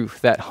heart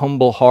truth, that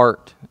humble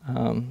heart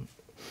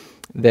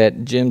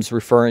that Jim's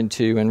referring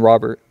to and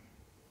Robert.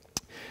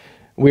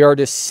 We are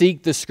to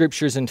seek the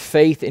Scriptures in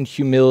faith and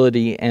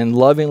humility and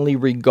lovingly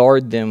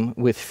regard them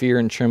with fear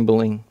and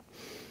trembling.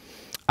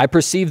 I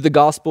perceive the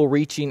gospel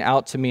reaching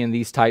out to me in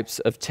these types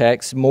of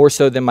texts more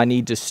so than my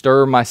need to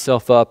stir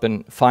myself up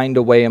and find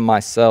a way in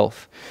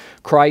myself.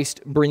 Christ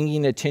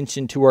bringing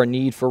attention to our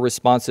need for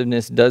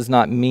responsiveness does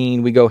not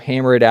mean we go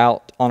hammer it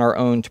out on our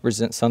own to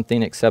present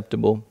something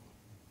acceptable.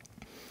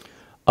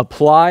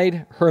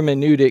 Applied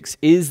hermeneutics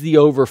is the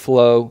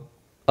overflow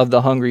of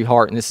the hungry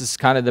heart, and this is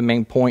kind of the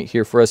main point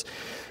here for us.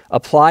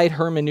 Applied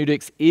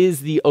hermeneutics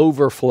is the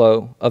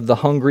overflow of the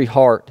hungry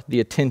heart, the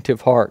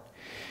attentive heart.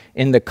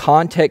 In the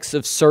context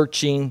of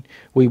searching,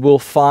 we will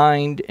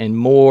find, and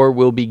more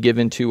will be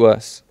given to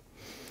us.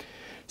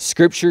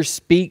 Scripture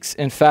speaks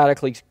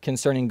emphatically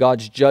concerning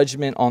God's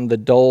judgment on the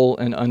dull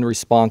and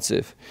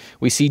unresponsive.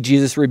 We see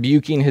Jesus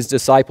rebuking his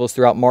disciples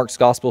throughout Mark's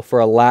gospel for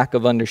a lack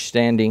of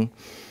understanding.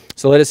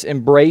 So let us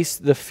embrace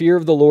the fear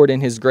of the Lord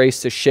and his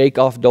grace to shake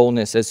off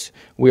dullness as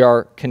we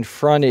are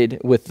confronted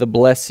with the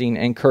blessing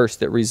and curse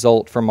that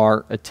result from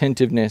our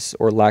attentiveness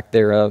or lack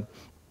thereof.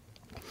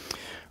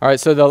 All right,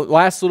 so the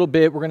last little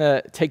bit, we're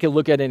going to take a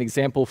look at an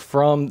example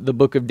from the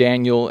book of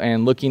Daniel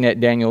and looking at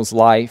Daniel's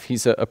life.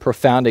 He's a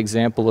profound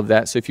example of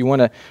that. So if you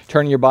want to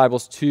turn your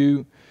Bibles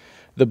to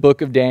the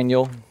book of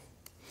Daniel,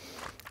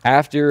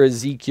 after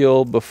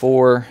Ezekiel,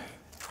 before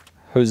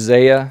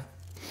Hosea,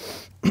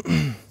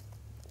 we're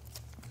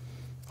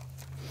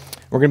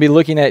going to be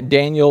looking at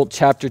Daniel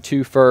chapter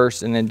 2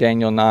 first and then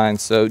Daniel 9.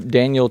 So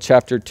Daniel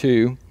chapter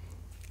 2.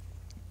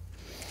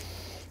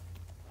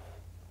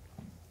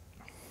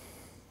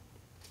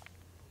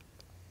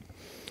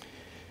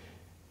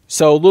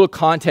 So a little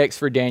context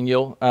for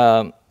Daniel.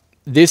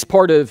 This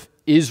part of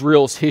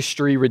Israel's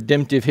history,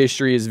 redemptive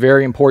history, is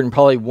very important.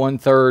 Probably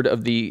 1/3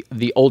 of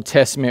the Old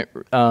Testament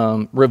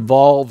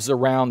revolves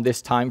around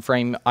this time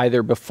frame,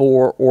 either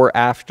before or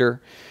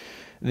after.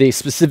 The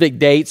specific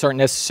dates aren't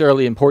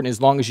necessarily important as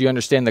long as you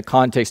understand the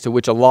context to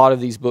which a lot of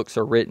these books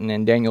are written,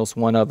 and Daniel's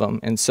one of them.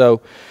 And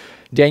so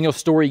Daniel's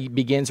story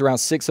begins around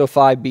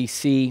 605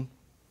 BC.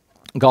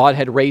 God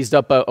had raised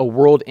up a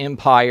world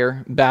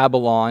empire,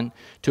 Babylon,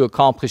 to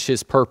accomplish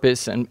his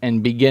purpose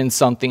and begin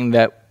something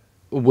that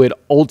would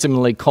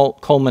ultimately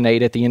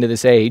culminate at the end of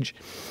this age.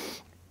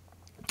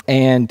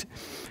 And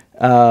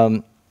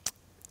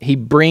he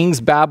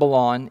brings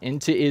Babylon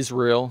into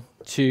Israel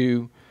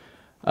to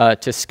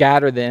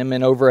scatter them.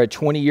 And over a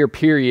 20-year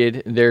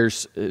period,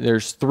 there's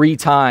 3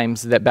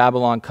 times that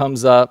Babylon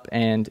comes up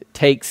and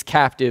takes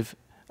captive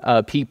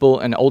people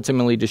and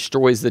ultimately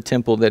destroys the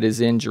temple that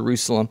is in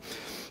Jerusalem.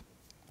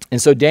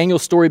 And so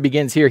Daniel's story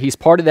begins here. He's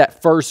part of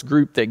that first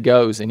group that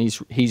goes, and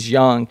he's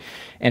young,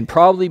 and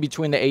probably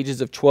between the ages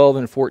of 12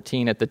 and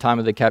 14 at the time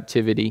of the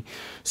captivity.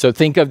 So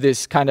think of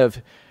this kind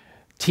of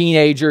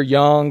teenager,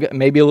 young,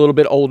 maybe a little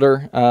bit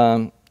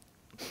older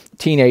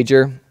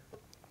teenager.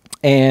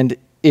 And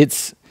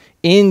it's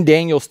in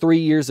Daniel's 3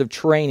 years of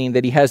training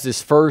that he has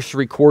this first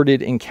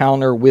recorded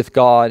encounter with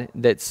God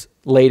that's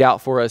laid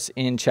out for us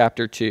in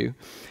chapter 2.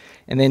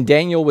 And then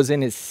Daniel was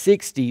in his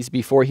 60s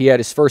before he had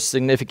his first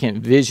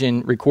significant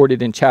vision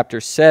recorded in chapter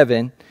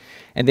 7.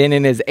 And then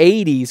in his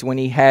 80s when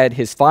he had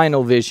his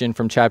final vision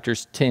from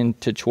chapters 10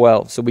 to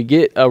 12. So we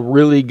get a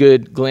really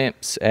good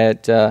glimpse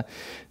at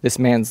this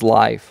man's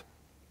life.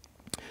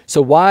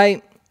 So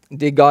why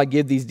did God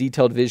give these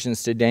detailed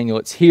visions to Daniel?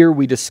 It's here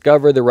we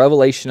discover the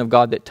revelation of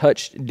God that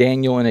touched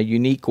Daniel in a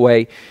unique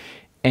way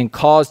and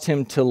caused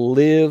him to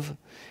live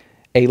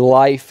a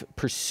life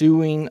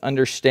pursuing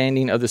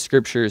understanding of the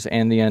Scriptures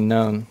and the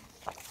unknown.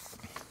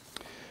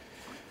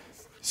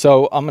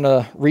 So I'm going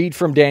to read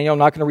from Daniel. I'm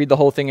not going to read the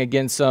whole thing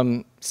again,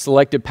 some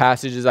selected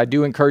passages. I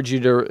do encourage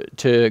you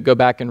to go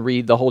back and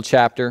read the whole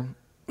chapter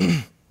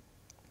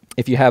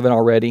if you haven't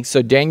already.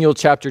 So Daniel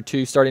chapter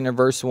 2, starting in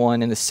verse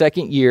 1, in the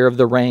 2nd year of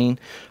the reign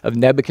of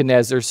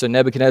Nebuchadnezzar. So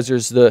Nebuchadnezzar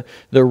is the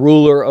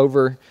ruler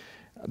over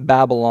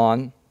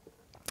Babylon.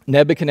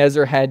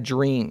 Nebuchadnezzar had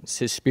dreams.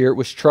 His spirit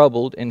was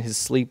troubled, and his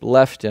sleep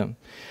left him.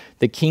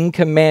 the king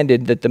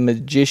commanded that the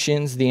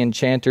magicians, the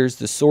enchanters,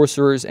 the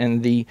sorcerers,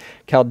 and the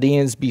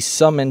Chaldeans be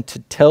summoned to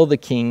tell the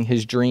king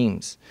his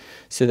dreams.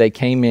 So they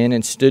came in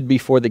and stood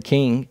before the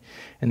king.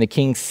 And the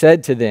king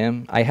said to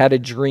them, I had a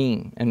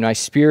dream, and my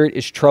spirit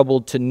is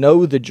troubled to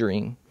know the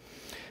dream.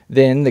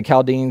 Then the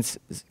Chaldeans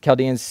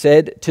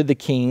said to the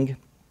king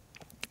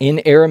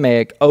in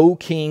Aramaic, O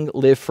king,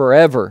 live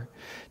forever.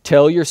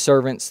 Tell your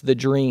servants the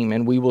dream,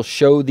 and we will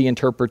show the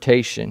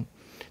interpretation.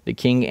 The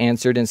king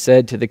answered and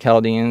said to the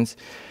Chaldeans,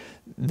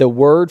 the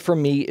word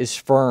from me is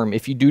firm.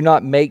 If you do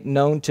not make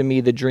known to me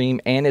the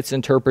dream and its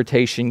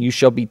interpretation, you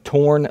shall be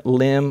torn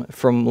limb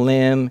from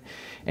limb,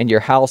 and your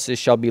houses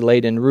shall be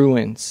laid in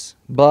ruins.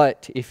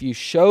 But if you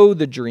show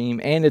the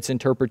dream and its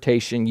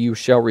interpretation, you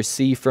shall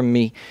receive from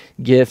me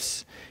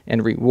gifts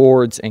and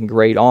rewards and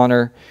great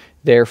honor.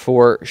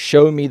 Therefore,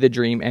 show me the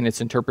dream and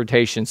its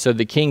interpretation. So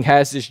the king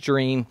has this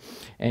dream,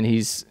 and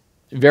he's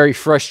very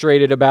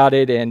frustrated about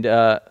it,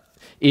 and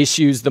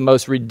issues the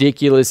most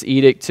ridiculous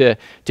edict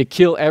to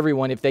kill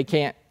everyone if they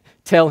can't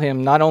tell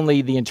him not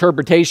only the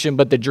interpretation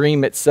but the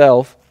dream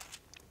itself.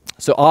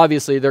 So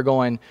obviously they're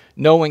going,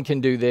 no one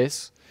can do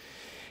this.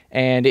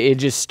 And it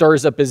just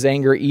stirs up his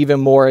anger even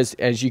more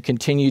as you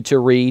continue to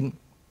read.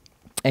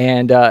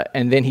 And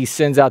then he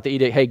sends out the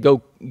edict, hey,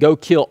 go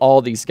kill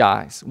all these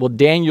guys. Well,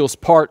 Daniel's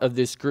part of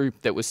this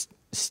group that was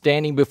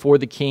standing before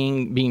the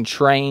king, being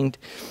trained.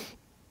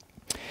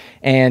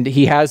 And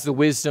he has the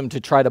wisdom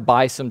to try to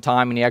buy some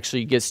time, and he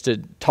actually gets to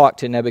talk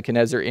to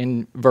Nebuchadnezzar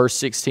in verse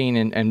 16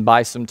 and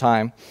buy some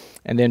time,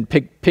 and then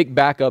pick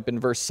back up in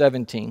verse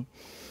 17.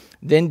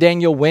 Then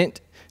Daniel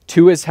went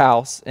to his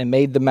house and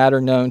made the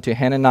matter known to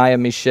Hananiah,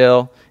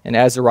 Mishael, and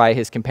Azariah,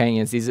 his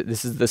companions.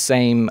 This is the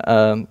same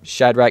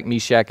Shadrach,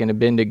 Meshach, and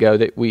Abednego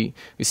that we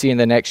see in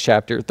the next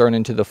chapter, thrown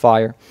into the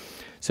fire.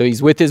 So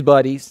he's with his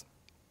buddies.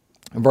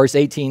 Verse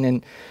 18,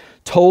 and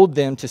told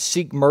them to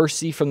seek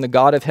mercy from the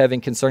God of heaven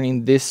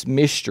concerning this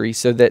mystery,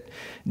 so that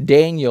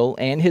Daniel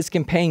and his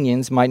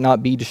companions might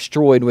not be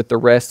destroyed with the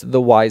rest of the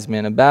wise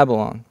men of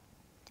Babylon.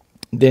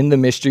 Then the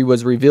mystery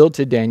was revealed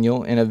to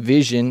Daniel in a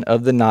vision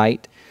of the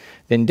night.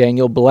 Then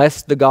Daniel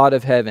blessed the God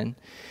of heaven.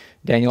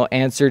 Daniel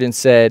answered and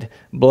said,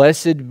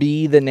 Blessed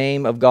be the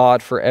name of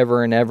God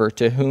forever and ever,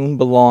 to whom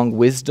belong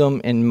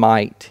wisdom and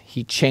might.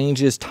 He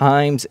changes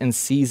times and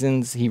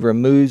seasons. He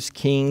removes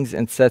kings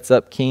and sets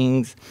up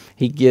kings.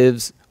 He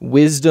gives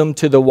wisdom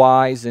to the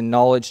wise and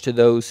knowledge to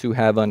those who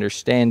have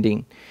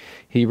understanding.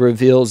 He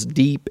reveals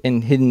deep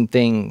and hidden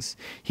things.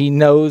 He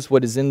knows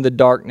what is in the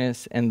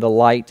darkness, and the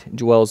light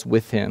dwells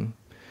with him.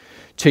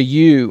 To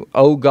you,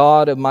 O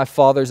God of my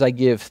fathers, I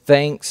give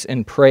thanks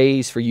and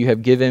praise, for you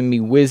have given me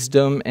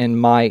wisdom and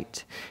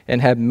might,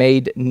 and have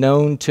made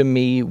known to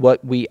me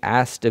what we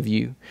asked of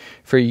you.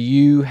 For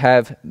you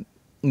have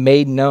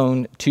made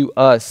known to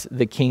us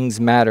the king's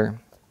matter.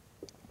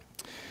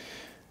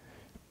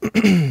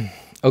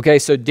 Okay,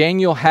 so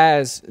Daniel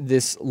has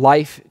this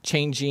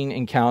life-changing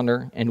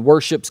encounter and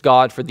worships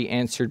God for the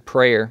answered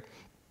prayer.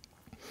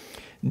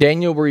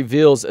 Daniel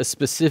reveals a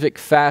specific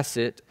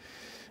facet,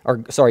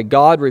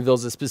 God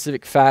reveals a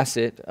specific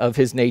facet of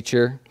his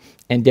nature,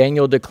 and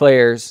Daniel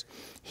declares,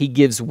 he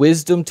gives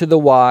wisdom to the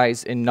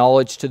wise and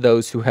knowledge to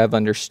those who have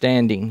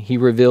understanding. He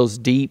reveals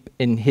deep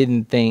and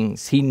hidden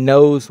things. He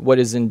knows what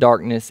is in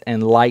darkness,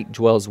 and light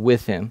dwells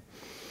with him.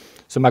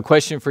 So my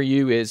question for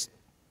you is,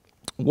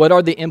 what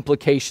are the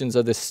implications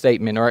of this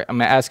statement? Or I'm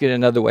going to ask it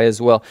another way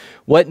as well.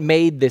 What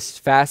made this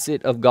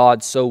facet of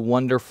God so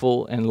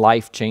wonderful and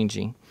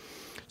life-changing?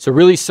 So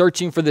really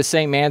searching for the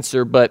same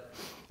answer, but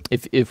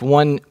if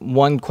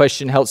one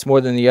question helps more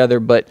than the other,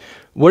 but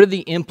what are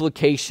the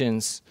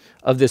implications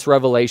of this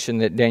revelation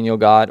that Daniel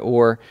got,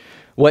 or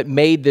what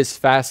made this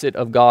facet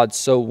of God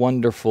so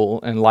wonderful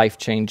and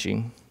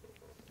life-changing?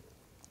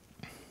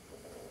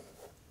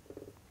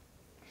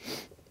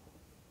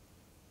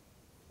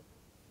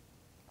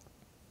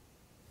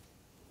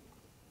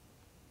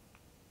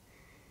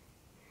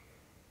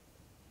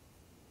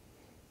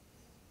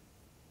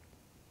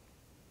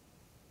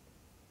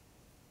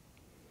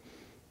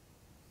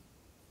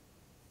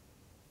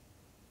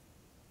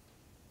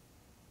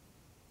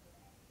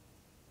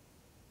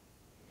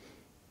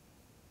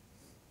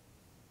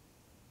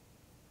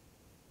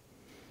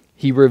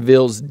 He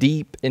reveals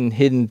deep and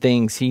hidden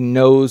things. He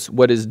knows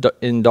what is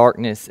in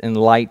darkness, and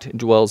light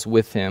dwells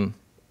with him.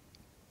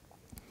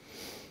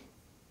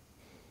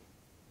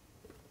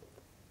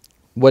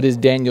 What is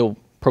Daniel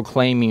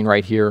proclaiming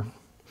right here?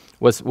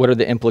 What are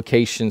the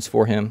implications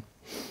for him?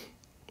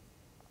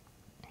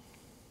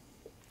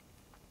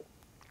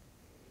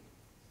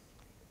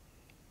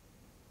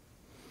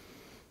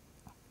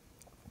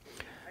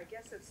 I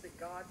guess it's that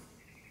God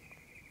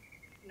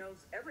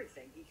knows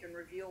everything. He can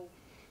reveal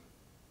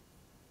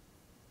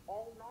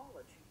all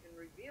knowledge. He can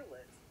reveal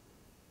it.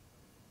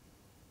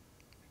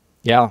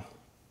 Yeah,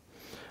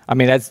 I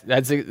mean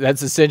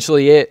that's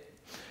essentially it.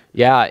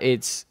 Yeah,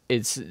 it's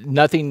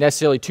nothing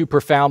necessarily too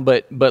profound,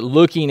 but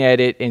looking at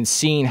it and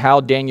seeing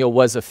how Daniel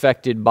was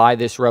affected by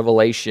this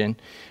revelation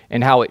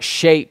and how it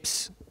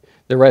shapes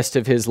the rest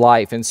of his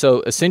life. And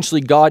so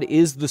essentially God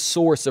is the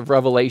source of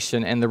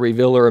revelation and the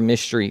revealer of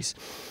mysteries.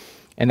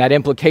 And that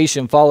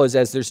implication follows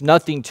as there's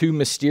nothing too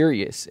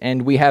mysterious,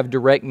 and we have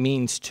direct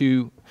means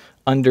to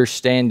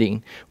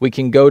understanding. We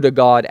can go to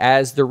God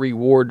as the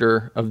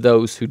rewarder of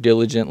those who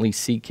diligently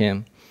seek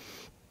him.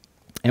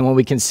 And when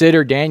we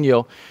consider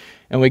Daniel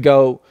and we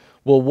go,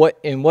 well,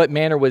 in what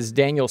manner was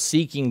Daniel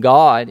seeking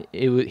God?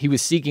 He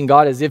was seeking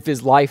God as if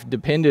his life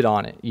depended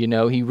on it. You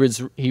know, he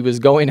was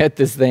going at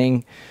this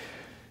thing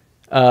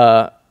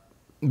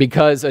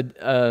because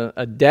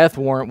a death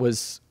warrant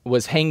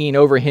was hanging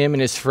over him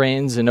and his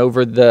friends and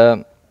over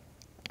the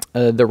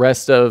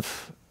rest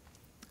of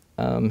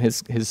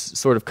his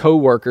sort of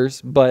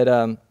co-workers. But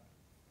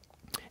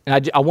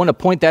and I want to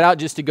point that out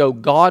just to go,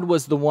 God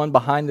was the one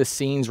behind the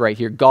scenes right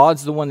here.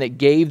 God's the one that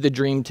gave the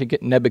dream to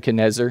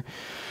Nebuchadnezzar.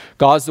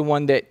 God's the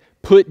one that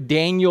put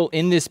Daniel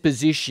in this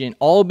position,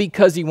 all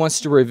because he wants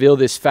to reveal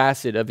this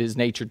facet of his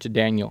nature to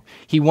Daniel.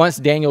 He wants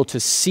Daniel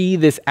to see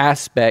this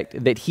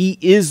aspect that he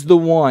is the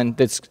one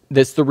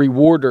that's the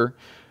rewarder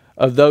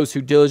of those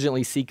who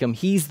diligently seek him.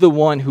 He's the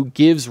one who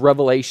gives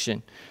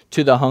revelation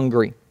to the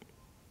hungry.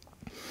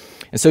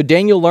 And so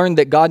Daniel learned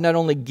that God not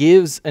only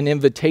gives an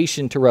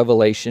invitation to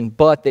revelation,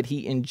 but that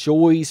he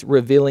enjoys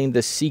revealing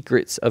the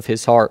secrets of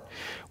his heart.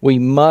 We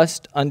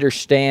must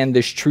understand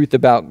this truth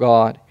about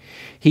God.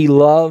 He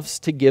loves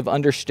to give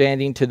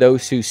understanding to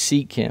those who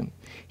seek him.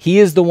 He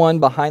is the one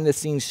behind the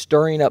scenes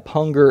stirring up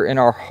hunger in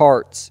our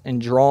hearts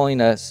and drawing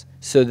us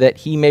so that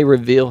he may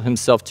reveal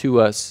himself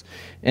to us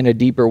in a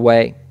deeper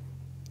way.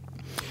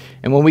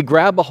 And when we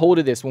grab a hold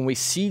of this, when we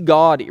see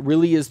God, it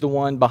really is the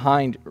one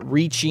behind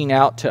reaching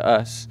out to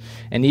us.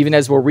 And even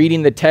as we're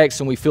reading the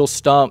text and we feel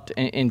stumped,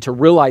 and to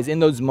realize in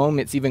those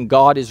moments, even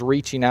God is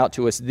reaching out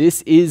to us.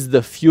 This is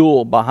the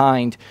fuel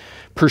behind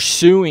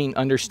pursuing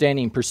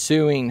understanding,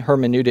 pursuing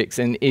hermeneutics.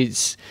 And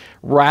it's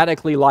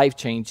radically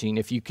life-changing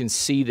if you can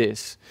see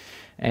this.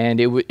 And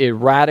it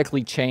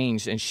radically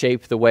changed and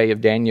shaped the way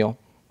of Daniel.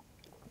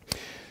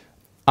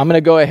 I'm going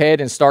to go ahead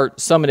and start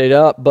summing it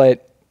up,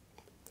 but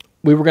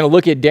we were going to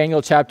look at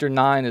Daniel chapter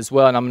 9 as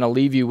well, and I'm going to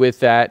leave you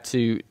with that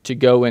to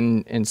go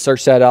and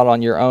search that out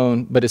on your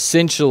own. But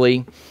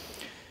essentially,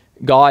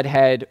 God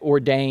had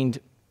ordained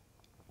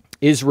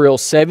Israel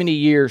 70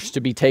 years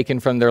to be taken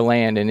from their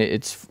land, and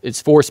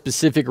it's for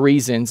specific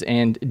reasons.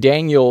 And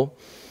Daniel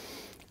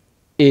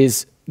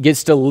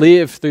gets to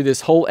live through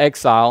this whole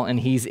exile, and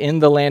he's in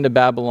the land of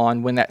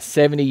Babylon when that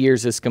 70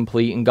 years is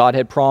complete. And God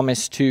had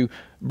promised to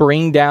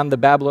bring down the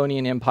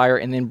Babylonian Empire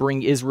and then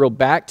bring Israel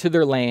back to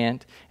their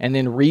land and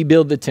then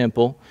rebuild the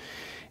temple.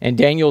 And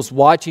Daniel's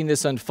watching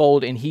this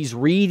unfold, and he's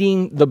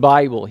reading the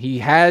Bible. He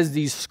has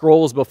these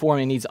scrolls before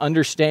him, and he's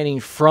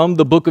understanding from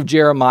the book of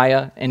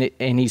Jeremiah,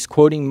 and he's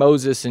quoting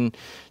Moses in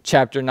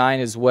chapter 9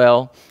 as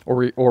well,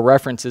 or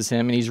references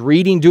him. And he's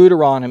reading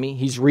Deuteronomy,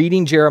 he's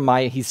reading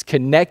Jeremiah, he's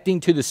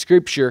connecting to the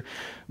scripture,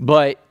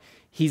 but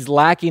he's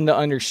lacking the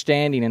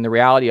understanding and the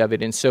reality of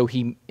it. And so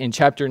in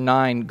chapter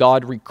 9,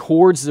 God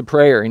records the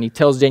prayer, and he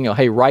tells Daniel,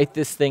 hey, write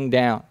this thing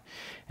down.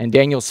 And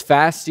Daniel's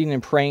fasting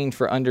and praying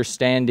for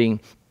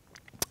understanding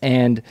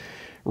and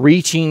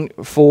reaching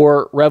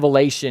for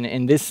revelation.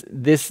 And this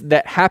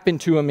that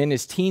happened to him in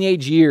his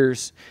teenage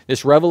years,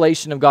 this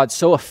revelation of God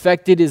so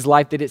affected his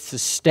life that it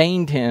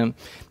sustained him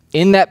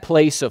in that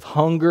place of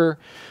hunger,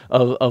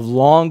 of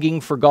longing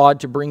for God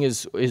to bring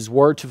his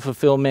word to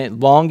fulfillment,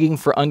 longing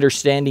for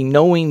understanding,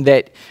 knowing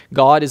that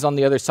God is on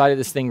the other side of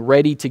this thing,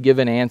 ready to give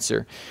an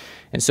answer.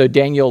 And so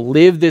Daniel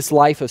lived this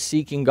life of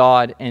seeking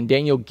God, and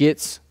Daniel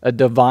gets a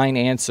divine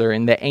answer.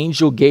 And the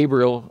angel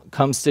Gabriel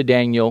comes to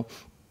Daniel,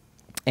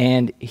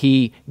 and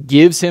he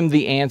gives him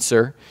the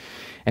answer.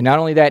 And not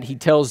only that, he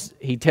tells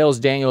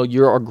Daniel,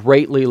 you are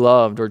greatly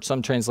loved, or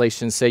some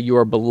translations say you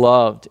are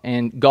beloved.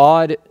 And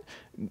God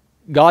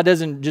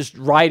doesn't just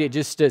write it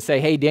just to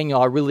say, hey,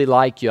 Daniel, I really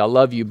like you, I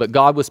love you. But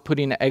God was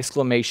putting an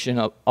exclamation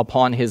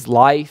upon his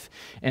life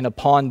and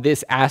upon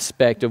this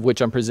aspect of which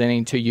I'm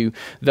presenting to you.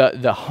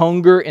 The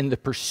hunger and the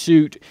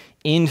pursuit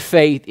in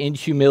faith, in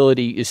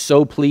humility is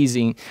so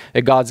pleasing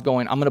that God's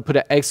going, I'm going to put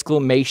an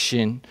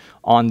exclamation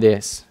on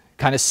this.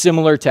 Kind of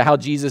similar to how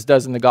Jesus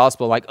does in the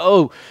gospel, like,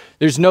 oh,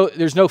 there's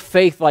no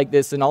faith like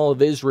this in all of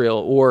Israel.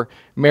 Or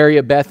Mary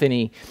of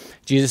Bethany,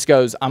 Jesus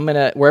goes,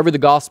 wherever the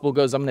gospel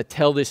goes, I'm going to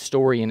tell this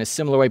story. In a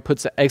similar way,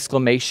 puts an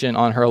exclamation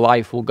on her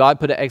life. Well, God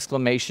put an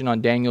exclamation on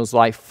Daniel's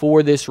life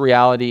for this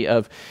reality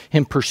of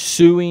him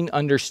pursuing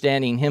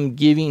understanding, him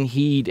giving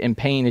heed and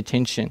paying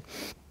attention.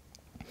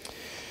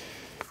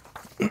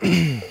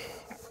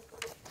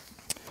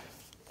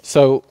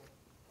 So,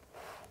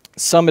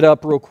 sum it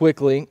up real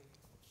quickly.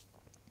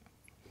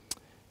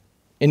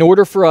 In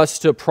order for us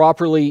to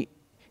properly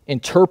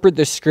interpret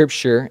the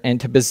scripture and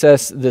to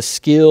possess the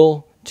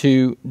skill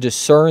to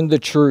discern the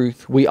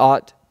truth, we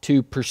ought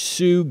to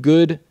pursue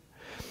good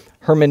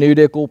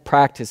hermeneutical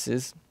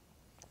practices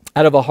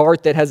out of a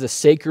heart that has a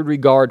sacred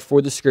regard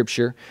for the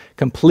scripture,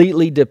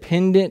 completely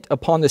dependent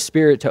upon the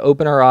Spirit to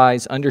open our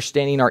eyes,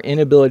 understanding our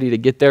inability to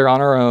get there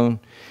on our own,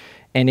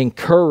 and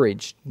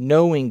encouraged,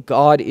 knowing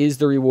God is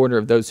the rewarder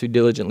of those who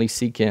diligently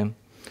seek Him.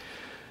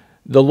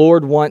 The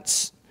Lord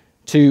wants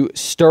to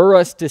stir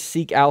us to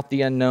seek out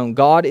the unknown.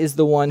 God is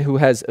the one who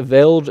has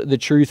veiled the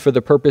truth for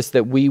the purpose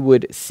that we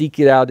would seek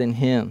it out in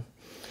Him.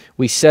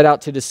 We set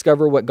out to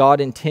discover what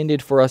God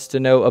intended for us to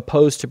know,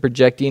 opposed to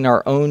projecting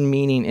our own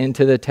meaning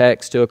into the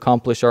text to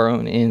accomplish our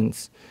own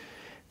ends.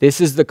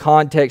 This is the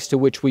context to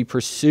which we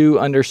pursue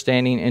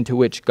understanding and to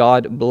which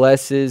God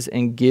blesses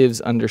and gives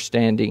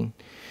understanding.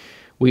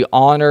 We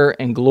honor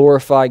and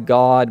glorify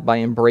God by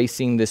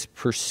embracing this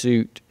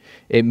pursuit.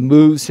 It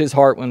moves His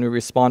heart when we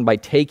respond by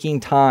taking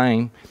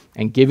time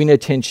and giving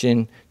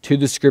attention to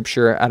the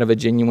Scripture out of a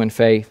genuine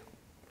faith.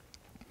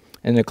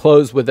 And to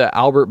close with the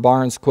Albert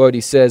Barnes quote,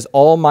 he says,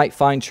 "All might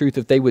find truth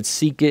if they would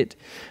seek it.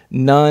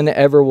 None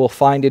ever will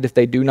find it if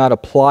they do not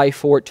apply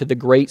for it to the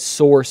great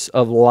source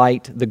of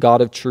light, the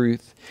God of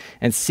truth,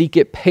 and seek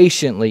it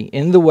patiently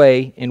in the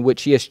way in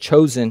which He has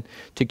chosen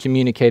to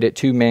communicate it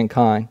to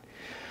mankind."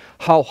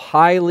 How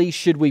highly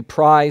should we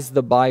prize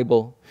the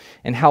Bible,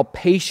 and how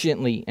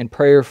patiently and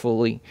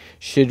prayerfully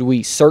should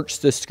we search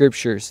the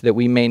Scriptures that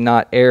we may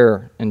not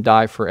err and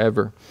die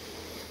forever.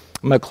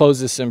 I'm going to close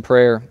this in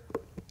prayer.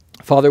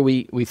 Father,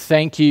 we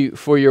thank You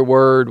for Your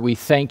word. We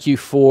thank You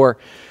for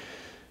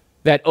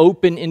that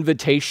open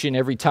invitation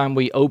every time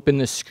we open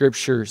the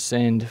Scriptures.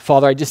 And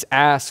Father, I just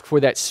ask for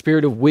that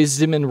spirit of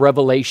wisdom and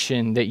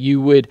revelation, that You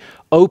would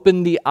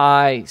open the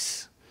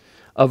eyes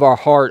of our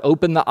heart,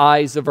 open the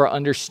eyes of our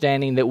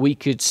understanding, that we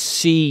could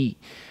see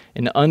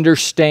and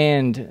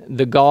understand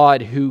the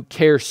God who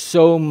cares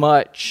so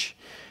much,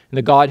 and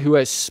the God who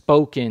has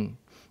spoken.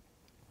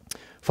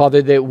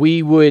 Father, that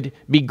we would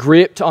be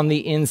gripped on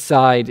the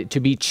inside, to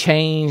be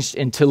changed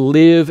and to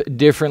live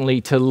differently,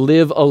 to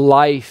live a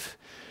life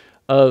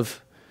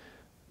of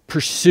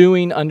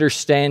pursuing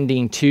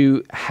understanding,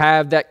 to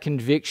have that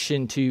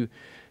conviction, to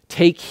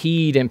take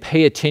heed and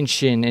pay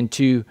attention, and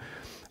to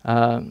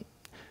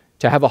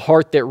have a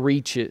heart that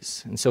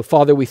reaches. And so,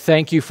 Father, we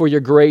thank You for Your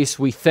grace.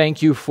 We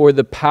thank You for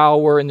the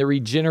power and the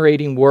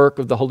regenerating work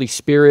of the Holy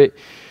Spirit.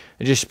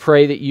 I just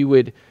pray that You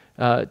would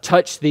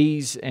touch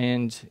these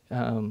and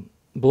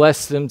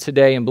bless them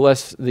today, and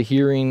bless the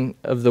hearing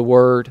of the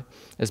word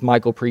as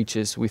Michael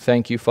preaches. We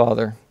thank You,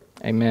 Father.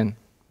 Amen.